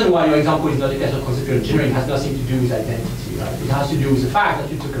 And the reason why your example is not a case of conceptual engineering has nothing to do with identity, right? It has to do with the fact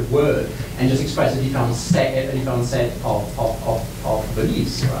that you took a word and just expressed a different set of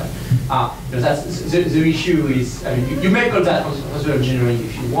beliefs, right? That's the issue is, I mean, you may call that conceptual engineering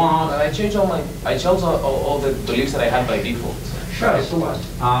if you want. I changed all the beliefs that I had by default. Sure, so what?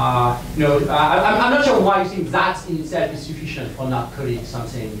 I'm not sure why you think that in itself is sufficient for not calling it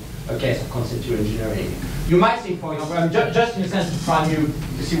something a case of conceptual engineering. You might think, for example, just in a sense to prime you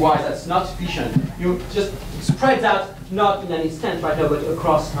to see why that's not sufficient, you just spread out not in an instant right now, but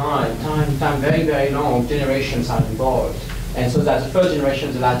across time, very, very long, generations are involved. And so that the first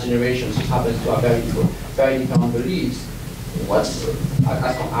generation, the last generation, just happens to have very different beliefs. I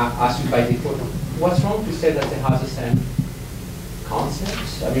ask you by default, what's wrong to say that they have the same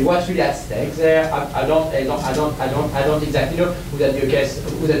concepts? I mean, what's really at stake there? I don't exactly know. Would that be a case?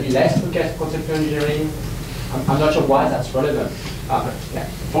 Would that be less of a case of conceptual engineering? I'm not sure why that's relevant. Yeah.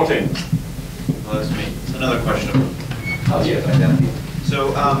 14. Well, that's me. It's another question of identity. So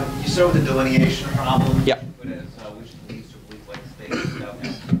you start with the delineation problem. Yeah. Put it as which leads to belief-like states without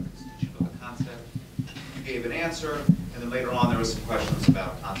asking the constitution of the concept. You gave an answer, and then later on there was some questions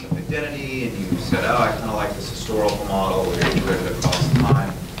about concept identity, and you said, oh, I kind of like this historical model where you iterated across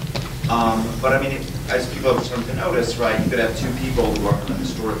time. But I mean, as people have come to notice, right, you could have two people who are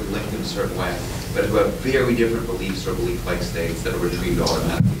historically linked in a certain way, but who have very different beliefs or belief-like states that are retrieved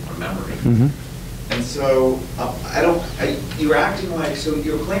automatically from memory. And so, you're acting like, so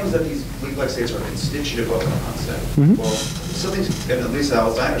your claim is that these belief-like states are constitutive of the concept. Well, something's, at least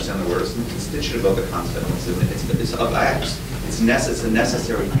as I understand the word, it's constitutive of the concept. It's of X. It's a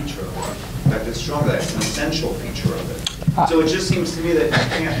necessary feature of it. In fact, it's stronger. It's an essential feature of it. So it just seems to me that you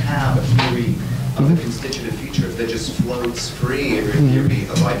can't have a theory of the constitutive features that just floats free of your theory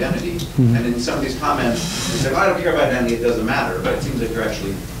of identity. And in some of these comments, you say, I don't care about identity, it doesn't matter. But it seems like you're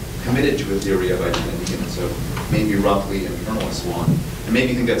actually committed to a theory of identity, and so maybe roughly internalist one. And maybe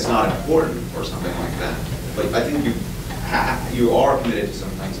you think that's not important or something like that. But I think you are committed to some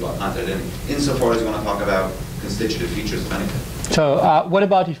things about content identity, insofar as you want to talk about constitutive features of anything. So what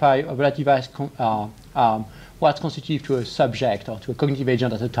about if I relativize what's constitutive to a subject or to a cognitive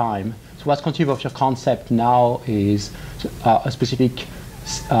agent at a time? So what's constitutive of your concept now is a specific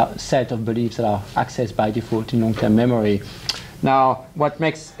set of beliefs that are accessed by default in long-term memory. Now, what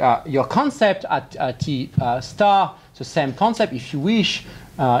makes your concept at T star the same concept, if you wish,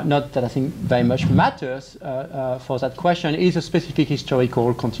 not that I think very much matters for that question, is a specific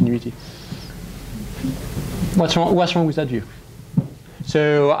historical continuity. What's wrong with that view?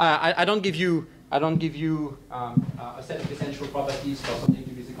 So I don't give you a set of essential properties for something to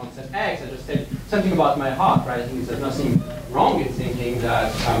be the concept X. I just said something about my heart, right? I think there's nothing wrong in thinking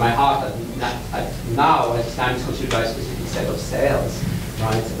that my heart now at this time is considered by a specific set of cells,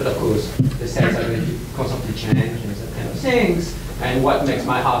 right? But of course, the cells are going to constantly change and that kind of things. And what makes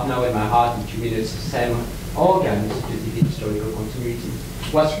my heart now and my heart in 2 minutes the same organ is just the historical continuity.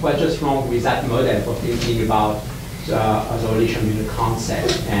 What's just wrong with that model for thinking about the relation between the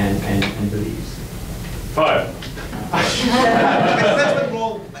concept and beliefs? 5. Depends what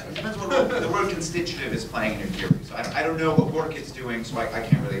role the word constitutive is playing in your theory. So I don't know what work it's doing, so I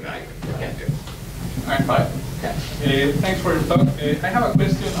can't really evaluate what I do. I'm 5. Thanks for your talk. I have a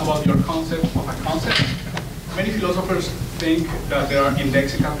question about your concept of a concept. Many philosophers think that there are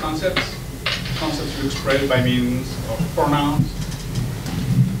indexical concepts you express by means of pronouns.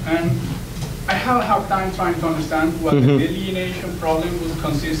 And I have a hard time trying to understand what the delineation problem would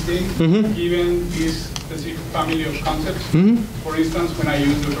consist in, given this specific family of concepts. For instance, when I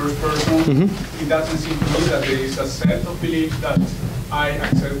use the first person, it doesn't seem to me that there is a set of beliefs that I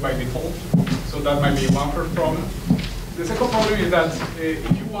accept by default. So that might be one first problem. The second problem is that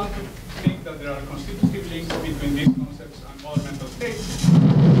if you want to think that there are constitutive links between these concepts and other mental states,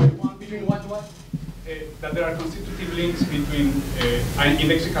 that there are constitutive links between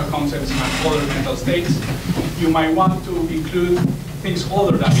indexical concepts and other mental states, you might want to include things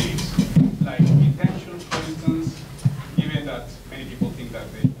other than beliefs, like intentions, for instance, given that many people think that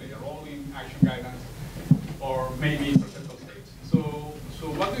they play a role in action guidance, or maybe perceptual states. So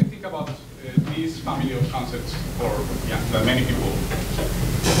what do you think about this family of concepts that many people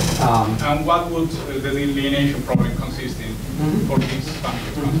and what would the delineation problem consist in for this family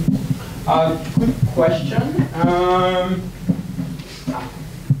of concepts? Good question.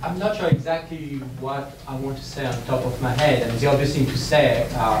 I'm not sure exactly what I want to say on top of my head. And the obvious thing to say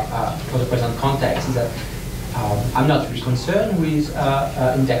for the present context is that I'm not really concerned with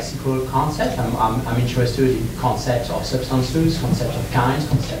indexical concepts. I'm interested in concepts of substances, concepts of kinds,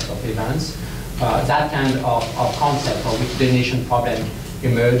 concepts of events. That kind of concept for which the delineation problem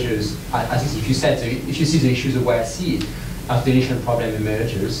emerges. I think if you see the issues the way I see it, a delineation problem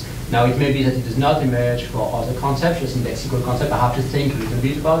emerges. Now, it may be that it does not emerge for other concepts, just indexical concept. I have to think a little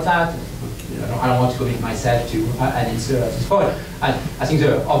bit about that. I don't want to commit myself to an answer at this point. I think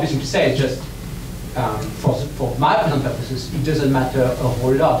the obvious thing to say is just, for my present purposes, it doesn't matter a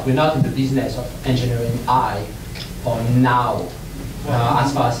whole lot. We're not in the business of engineering I or now,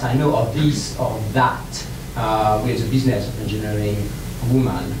 as far as I know, or this or that. We're in the business of engineering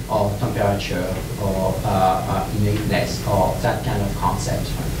woman or temperature or innateness or that kind of concept.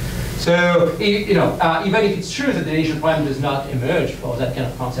 So, even if it's true that the delineation problem does not emerge for that kind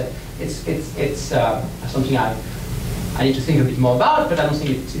of concept, it's something I need to think a bit more about, but I don't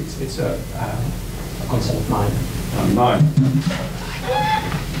think it's a concept of mine. 9.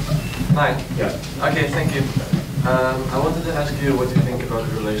 9? Yeah. Okay, thank you. I wanted to ask you what you think about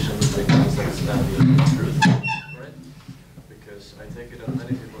the relation between concepts and the truth. I take it that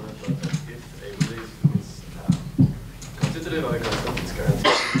many people have thought that if a belief is constitutive of a concept, it's guaranteed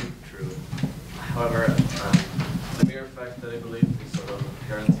to be true. However, the mere fact that a belief is sort of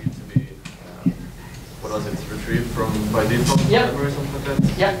guaranteed to be, retrieved from by default or something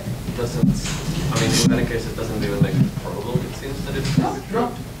like that, doesn't, in many cases, doesn't even make it probable, it seems, that it's true.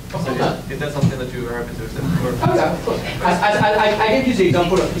 So is that something that you are happy to accept? Oh yeah, of course. I gave you the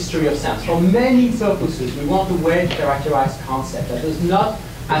example of history of sense. For many purposes, we want a way to characterize concept that does not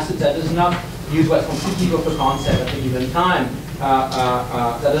use what's constitutive of a concept at a given time,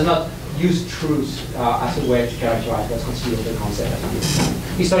 that does not use truth as a way to characterize what's constitutive of a concept at a given time.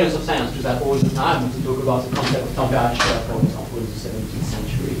 Historians of science do that all the time when they talk about the concept of temperature, for example, in the 17th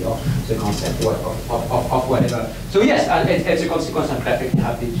century, or the concept of whatever. So yes, it's a consequence. I'm perfectly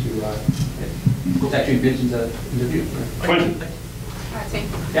happy to it's actually built in the view. 20.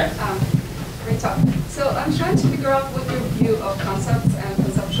 Great talk. So I'm trying to figure out what your view of concepts and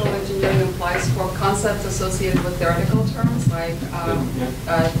conceptual engineering implies for concepts associated with theoretical terms like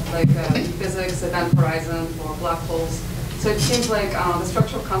physics, event horizon, or black holes. So it seems like the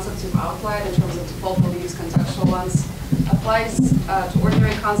structural concepts you've outlined in terms of default beliefs, contextual ones, applies to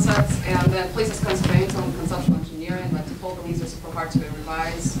ordinary concepts and then places constraints on conceptual engineering, like default beliefs are super hard to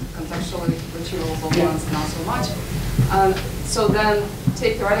revise, contextually retrievable ones not so much. So then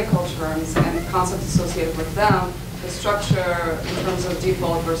take theoretical terms and concepts associated with them, the structure in terms of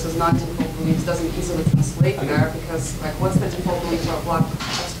default versus non-default beliefs doesn't easily translate there because what's the default belief for a block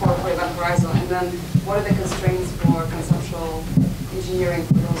export for event horizon, and then what are the constraints for conceptual engineering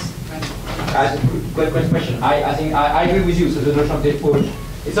for those kinds of Great question. I think I agree with you. So the notion of default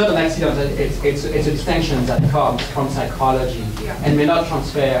it's not an accident, it's a distinction that comes from psychology and may not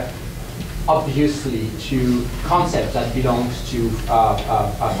transfer obviously to concepts that belongs to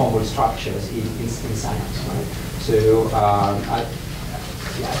formal structures in science, right? So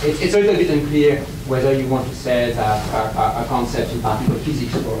it's a little bit unclear whether you want to say that a concept in particle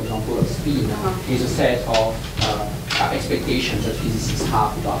physics, for example, of spin, is a set of expectations that physicists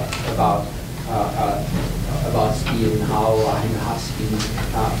have about spin, how having a half spin,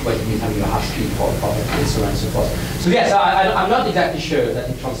 what it means having a half spin for and so on and so forth. So yes, I'm not exactly sure that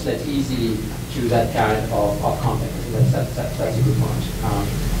it translates easily to that kind of context. That's a good point.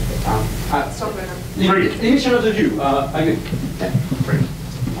 Limitation of the view. I'm good. Yeah.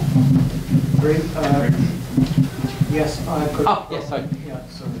 Great. Yes, I've got. Yes, sorry. Yeah,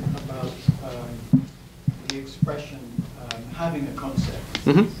 sorry, about the expression having a concept.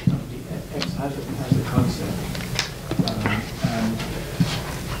 Mm-hmm. The X has a concept. And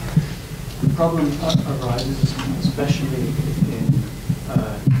the problem arises, especially in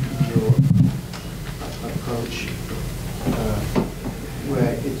your approach,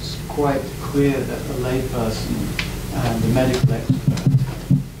 where it's quite clear that the layperson and the medical expert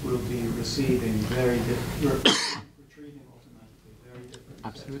will be receiving very different, retrieving automatically very different.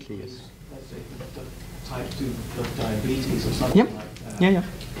 Absolutely, yes. Let's say the type 2 of diabetes or something like that. Yeah.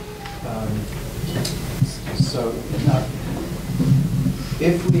 So now,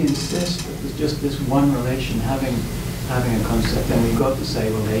 if we insist that there's just this one relation having a concept, then we've got to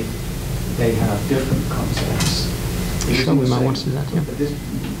say, well, they have different concepts. Sure, we might want to do that, yeah. But this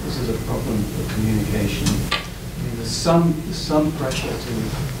is a problem for communication. I mean, there's some pressure to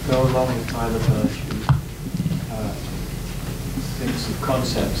go along with Tyler Birch, who thinks of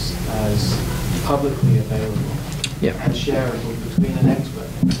concepts as publicly available and shareable between an expert.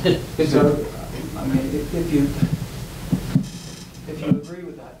 So, I mean, if you agree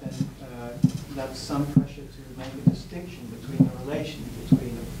with that, then that's some pressure to make a distinction between a relation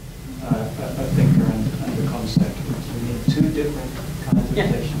between a thinker and a concept. We need two different kinds of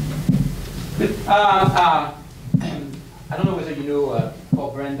relations. I don't know whether you know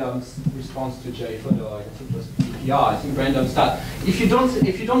Paul Brandon's response to Jerry Fodor. I think it was PPR. I think Brandon started. If you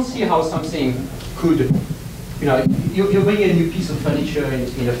don't see how something could, you're bringing a new piece of furniture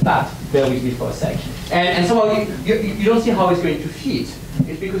in a flat. Bear with me for a sec. And somehow you don't see how it's going to fit.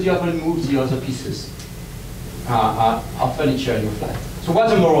 It's because you haven't moved the other pieces of furniture in your flat. So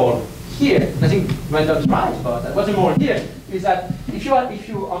what's the moral here? I think Brandon's right about that. What's the moral here is that if you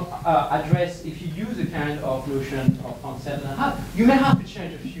use a kind of notion of concept and a half, you may have to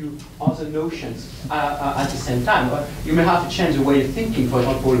change a few other notions at the same time. Or you may have to change the way of thinking, for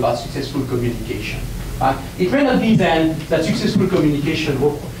example, about successful communication. It may not be then that successful communication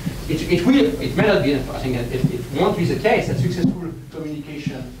it may not be, I think it won't be the case that successful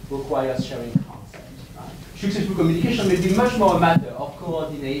communication requires sharing concepts. Successful communication may be much more a matter of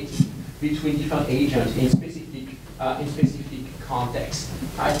coordinating between different agents in specific contexts.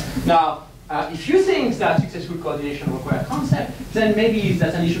 Right? Now, if you think that successful coordination requires concept, then maybe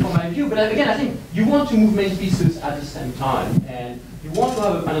that's an issue from my view. But again, I think you want to move many pieces at the same time, and you want to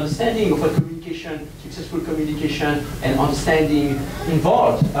have an understanding of what successful communication and understanding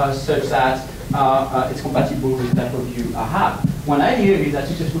involved, such that it's compatible with that of view I have. One idea is that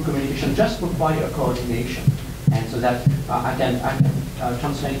successful communication just requires coordination, and so that I can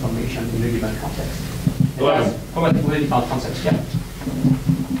transfer information in a given context. Compatible with different concepts. Yeah.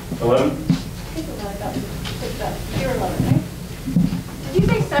 11. You're 11, right? Did you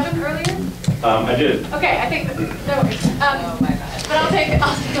say 7 earlier? I did. Okay, I think, no worries. Oh my bad. But I'll take 11.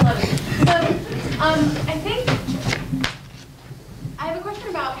 So, I think, I have a question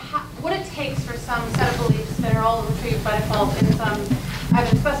about what it takes for some set of beliefs that are all retrieved by default in some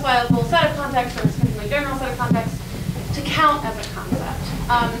either specifiable set of contexts or a specifically general set of contexts to count as a concept.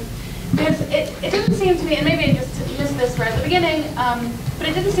 Because it didn't seem to me, and maybe I just missed this right at the beginning, but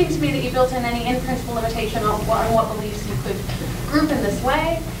it didn't seem to me that you built in any in-principle limitation on what beliefs you could group in this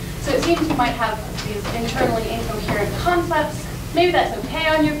way. So it seems you might have these internally incoherent concepts. Maybe that's okay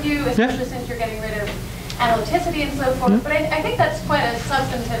on your view, especially since you're getting rid of analyticity and so forth. But I think that's quite a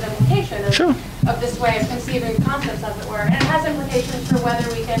substantive implication of this way of conceiving concepts, as it were. And it has implications for whether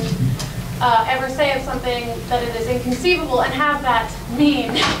we can ever say of something that it is inconceivable and have that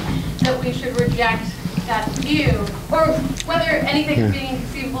mean that we should reject that view, or whether anything being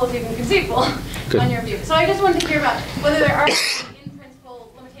inconceivable is even conceivable on your view. So I just wanted to hear about whether there are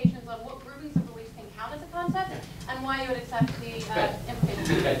in-principle limitations on what groupings of beliefs can count as a concept, and then why you would accept the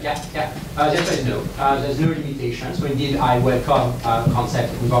implication. Yeah. The answer is no. There's no limitation. So indeed, I welcome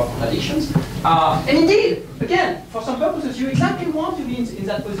concept without contradictions. And indeed, again, for some purposes, you exactly want to be in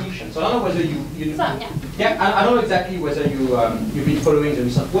that position. So I don't know whether you I don't know exactly whether you've been following the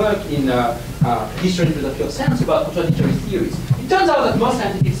recent work in history and philosophy of sense about contradictory theories. It turns out that most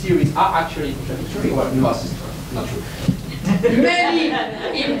scientific theories are actually contradictory. Well, most is not true. Many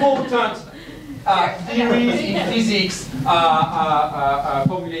important theories in physics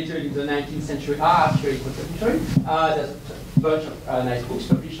formulated in the 19th century are actually contradictory. There's a bunch of nice books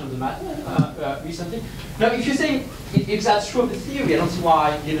published on the matter recently. Now, if you think if that's true of the theory, I don't see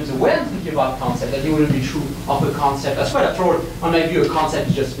why, given the way I'm thinking about concept, that it wouldn't be true of a concept as well. After all, on my view, a concept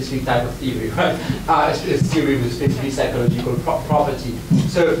is just a specific type of theory, right? A theory with a specific psychological property.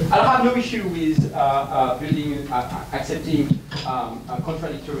 So I don't have no issue with accepting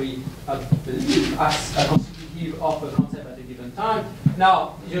contradictory belief as a constitutive of a concept at a given time.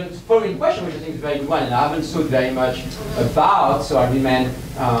 Now, the following question, which I think is a very good one, and I haven't thought very much about, so I remain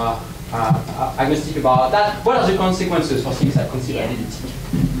agnostic about that. What are the consequences for things like conceivability?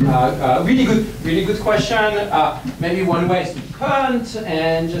 Really good question. Maybe one way is to punt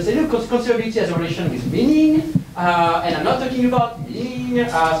and just say, look, conceivability has a relation with meaning, and I'm not talking about meaning,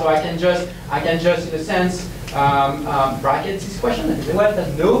 so I can just, in a sense, bracket this question and say, well,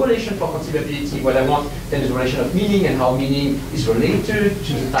 there's no relation for conceivability. What I want then is a relation of meaning and how meaning is related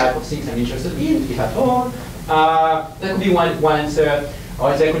to the type of things I'm interested in, if at all. That could be one answer.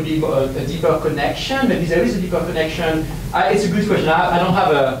 Or there could be a deeper connection. Maybe there is a deeper connection. It's a good question. I don't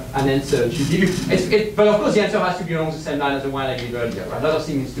have an answer to give. But of course, the answer has to be along the same line as the one I gave earlier. Right? A lot of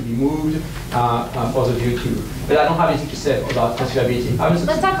things needs to be moved for the view too. But I don't have anything to say about conceivability.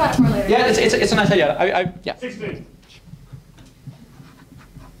 Let's talk about it more later. Yeah, it's a nice idea. Yeah. 16.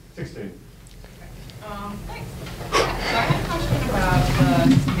 16. Thanks. So I had a question about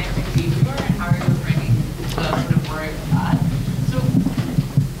the semantic detour and how you were framing the sort of worry of that.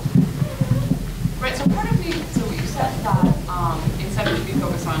 Right, so part of me, so you said that instead of we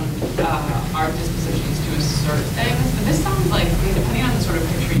focus on our dispositions to assert things, but this sounds like, I mean, depending on the sort of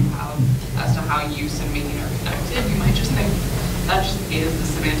picture you have as to how use and meaning are connected, you might just think that just is the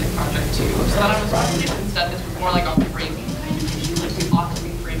semantic project too. So that I was wondering if instead this was more like a framing kind of issue, like we ought to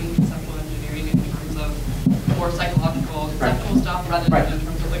be framing conceptual engineering in terms of more psychological, conceptual stuff rather than in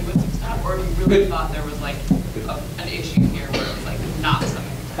terms of linguistic stuff, or if you really thought there was like an issue here where it's like not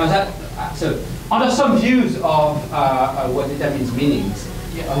something. So, under some views of what determines meanings,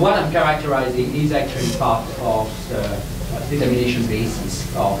 what I'm characterizing is actually part of the determination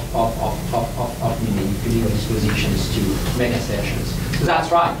basis of meaning, including dispositions to make assertions. So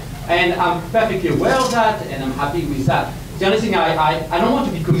that's right. And I'm perfectly aware of that, and I'm happy with that. The only thing I don't want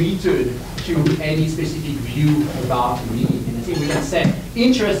to be committed to any specific view about meaning. And I think we can say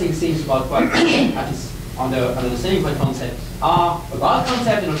interesting things about what, at least understanding what concepts are about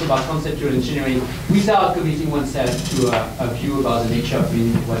concept and also about conceptual engineering without committing oneself to a view about the nature of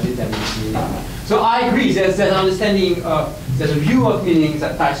meaning, what determines meaning. So I agree, there's an understanding, there's a view of meaning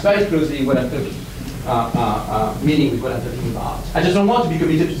that ties very closely what I'm talking, meaning with what I'm talking about. I just don't want to be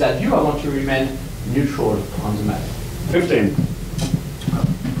committed to that view, I want to remain neutral on the matter. 15.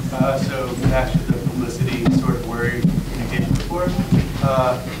 So back to the publicity sort of worry communication before.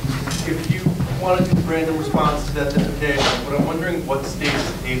 If you wanted to random response to that, that's okay. But I'm wondering what stays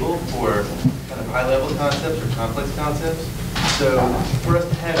at the table for kind of high-level concepts or complex concepts. So for us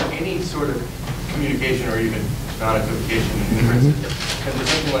to have any sort of communication or even non-equivocation in differences, and for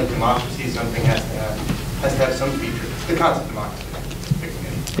something like democracy, something has to have some feature. The concept of democracy, fixing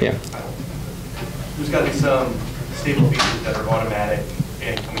it. Yeah. There's got to be some stable features that are automatic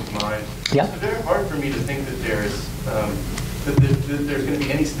and coming to mind. Yeah. It's very hard for me to think that there's there's going to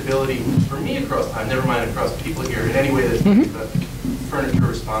be any stability for me across time, never mind across people here, in any way that's a furniture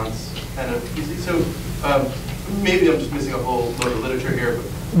response kind of easy. So maybe I'm just missing a whole load of literature here.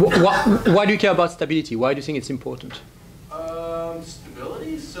 But why do you care about stability? Why do you think it's important?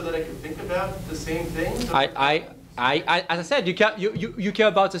 Stability, so that I can think about the same things. As I said, you care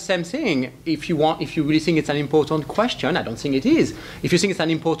about the same thing. If you really think it's an important question, I don't think it is. If you think it's an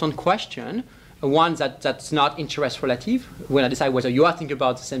important question, one that's not interest relative, when I decide whether you are thinking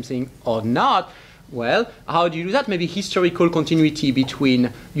about the same thing or not, well, how do you do that? Maybe historical continuity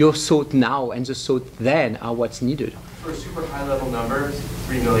between your thought now and the thought then are what's needed. For super high-level numbers,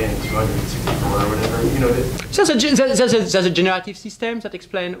 3,264,000 or whatever, you know. So there's a generative system that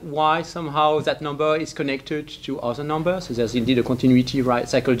explains why somehow that number is connected to other numbers. So there's indeed a continuity, right,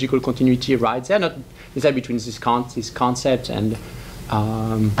 psychological continuity right there, not necessarily between this concept and.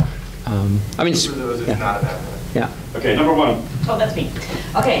 I mean, for those, it's not about that. Yeah. Okay, number one. Oh, that's me.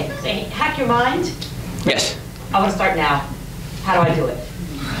 Okay, so hack your mind. Yes. I want to start now. How do I do it?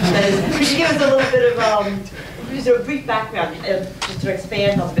 Could you give us a little bit of just a brief background, just to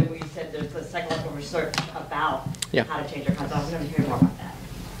expand on a bit what you said, there's a psychological research about how to change our concept. I was going to hear more about that.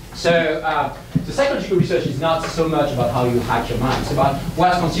 So the psychological research is not so much about how you hack your mind. It's about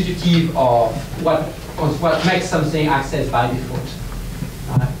what's constitutive of what makes something accessed by default.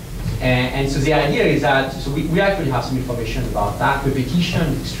 And so the idea is that, so we actually have some information about that. Repetition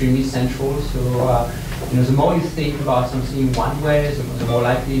is extremely central. So the more you think about something in one way, the more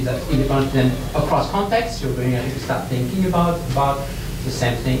likely that independent and across contexts, you're going to start thinking about the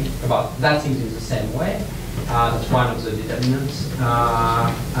same thing, about that thing in the same way. That's one of the determinants.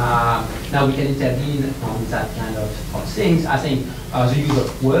 Now we can intervene on that kind of things. I think the use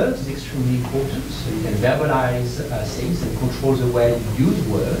of words is extremely important. So you can verbalize things and control the way you use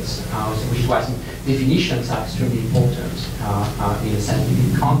words, which is why I think definitions are extremely important in a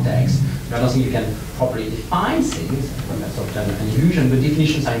scientific context. I don't think you can properly define things, that's often an illusion, but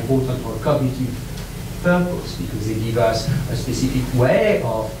definitions are important for cognitive purpose because they give us a specific way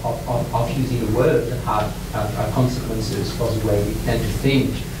of using a word that have consequences for the way we tend to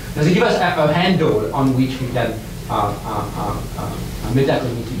think. Now, they give us a handle on which we can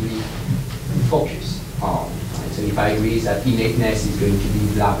metacognitively focus on. Right? So if I agree that innateness is going to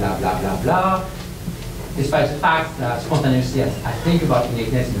be blah, blah, blah, blah, blah, despite the fact that spontaneously I think about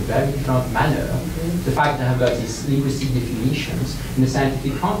innateness in a very different manner, the fact that I've got these linguistic definitions in a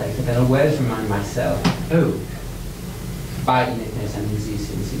scientific context, I can always remind myself, oh, by innateness I mean this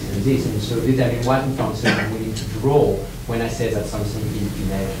and this and this, and so determine what inferences I'm willing to draw when I say that something is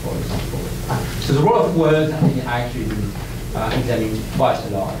innate, for example. So the role of words, I think, I actually examine quite a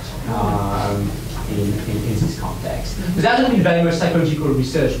lot in this context. But that hasn't been very much psychological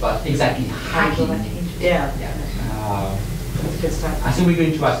research about exactly hacking. Yeah. That's good stuff. I think we're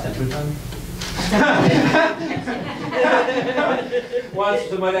going to ask Templeton. Once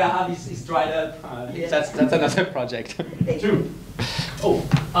the model hub is dried up, that's another project. Two. So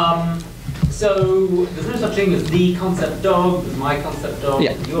there's no such thing as the concept dog, there's my concept dog,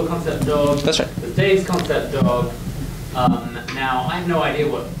 your concept dog, that's right. There's Dave's concept dog. Now, I have no idea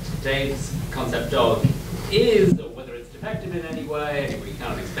what Dave's concept dog is, or whether it's defective in any way, it would be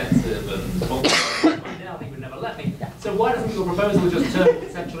kind of expensive, and I think would never let me. So why doesn't your proposal just turn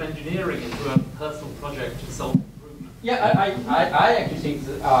conceptual engineering into a personal project to solve improvement? Yeah, I actually think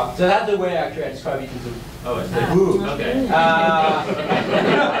that, so that's the way actually I describe it in the book. Okay.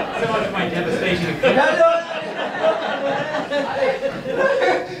 So much for my devastation.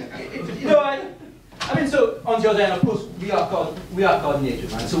 I mean, so on the other hand, of course, we are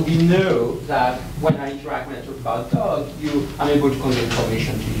coordinated, right? So we know that when I interact, when I talk about dog, I'm able to convey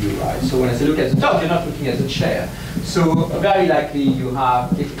information to you, right? So when I say look at the dog, you're not looking at the chair. So very likely you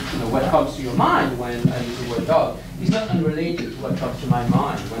have, what comes to your mind when I use the word dog is not unrelated to what comes to my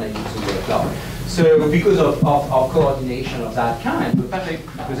mind when I use the word dog. So because of coordination of that kind, we're perfect,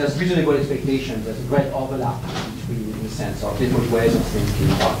 because there's reasonable expectations, there's a great overlap between, in the sense of different ways of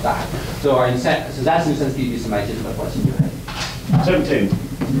thinking about that. So that's in a sense give you some ideas about what's in your head. 17.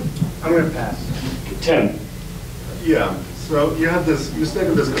 I'm going to pass. 10. Yeah. So you had this, you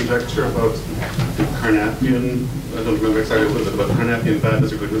stated this conjecture about Carnappian, I don't remember exactly what it was, about Carnappian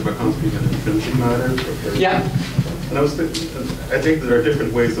badness or goodness by constituting an intrinsic matter. Yeah. And I think there are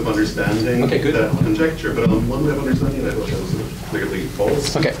different ways of understanding that conjecture, but on one way of understanding it, I thought that was clearly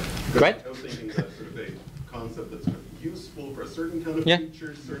false. Okay, great. I was thinking that sort of a concept that's sort of useful for a certain kind of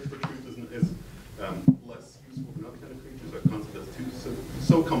creature, search for truth is less useful for another kind of creatures. A concept that's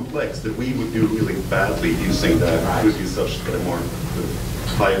so complex that we would do really badly using that would be such that a more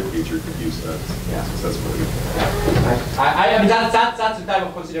higher creature could use that successfully. I mean, that's the type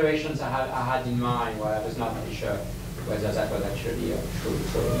of considerations I had in mind, where I was not really sure whether that was actually true.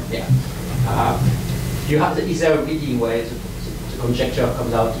 So yeah, is there a reading where the conjecture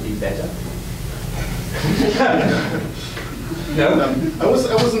comes out to be better? No, I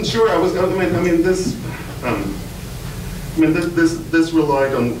wasn't sure. This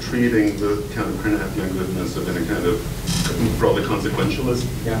relied on treating the kind of Carnappian goodness in a kind of broadly consequentialist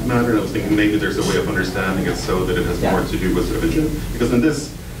manner. And I was thinking maybe there's a way of understanding it so that it has more to do with sort of because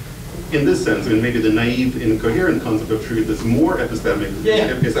in this sense, I mean, maybe the naive, incoherent concept of truth is more is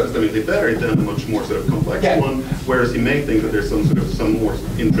epistemically better than a much more sort of complex one. Whereas you may think that there's some more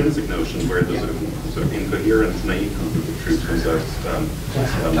intrinsic notion where the sort of incoherent, naive concept of truth comes out.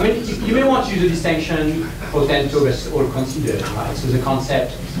 I mean, you may want to use a distinction potential versus all considered, right? So the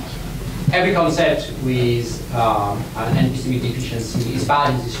concept, every concept with an epistemic deficiency is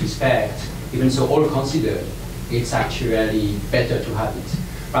bad in this respect. Even so, all considered it's actually better to have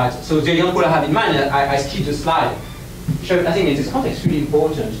it. Right? So the example I have in mind, I skipped the slide. So I think in this context, really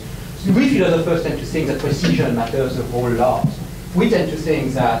important. We philosophers tend to think that precision matters a whole lot. We tend to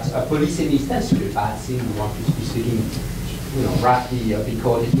think that polysemmy tends to be a bad thing. We want to be speaking, roughly be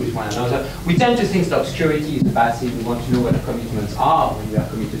coordinated with one another. We tend to think that obscurity is a bad thing. We want to know what the commitments are when we are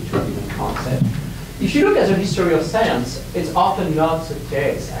committed to a given concept. If you look at the history of science, it's often not the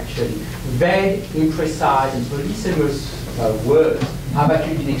case, actually. Vague, imprecise, and polysemous words have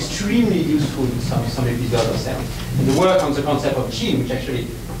actually been extremely useful in some episodes of science. And the work on the concept of gene, which actually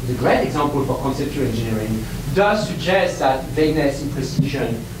is a great example for conceptual engineering, does suggest that vagueness,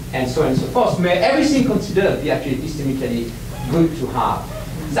 imprecision, and so on and so forth may, everything considered, be actually epistemically good to have.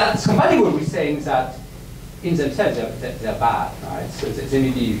 That's compatible with saying that in themselves they're bad, right? So they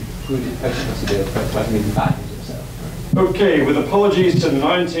may be good if considered, but what may be bad in themselves. Okay, with apologies to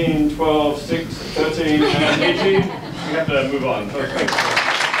 19, 12, 6, 13, and 18, we have to move on. Okay.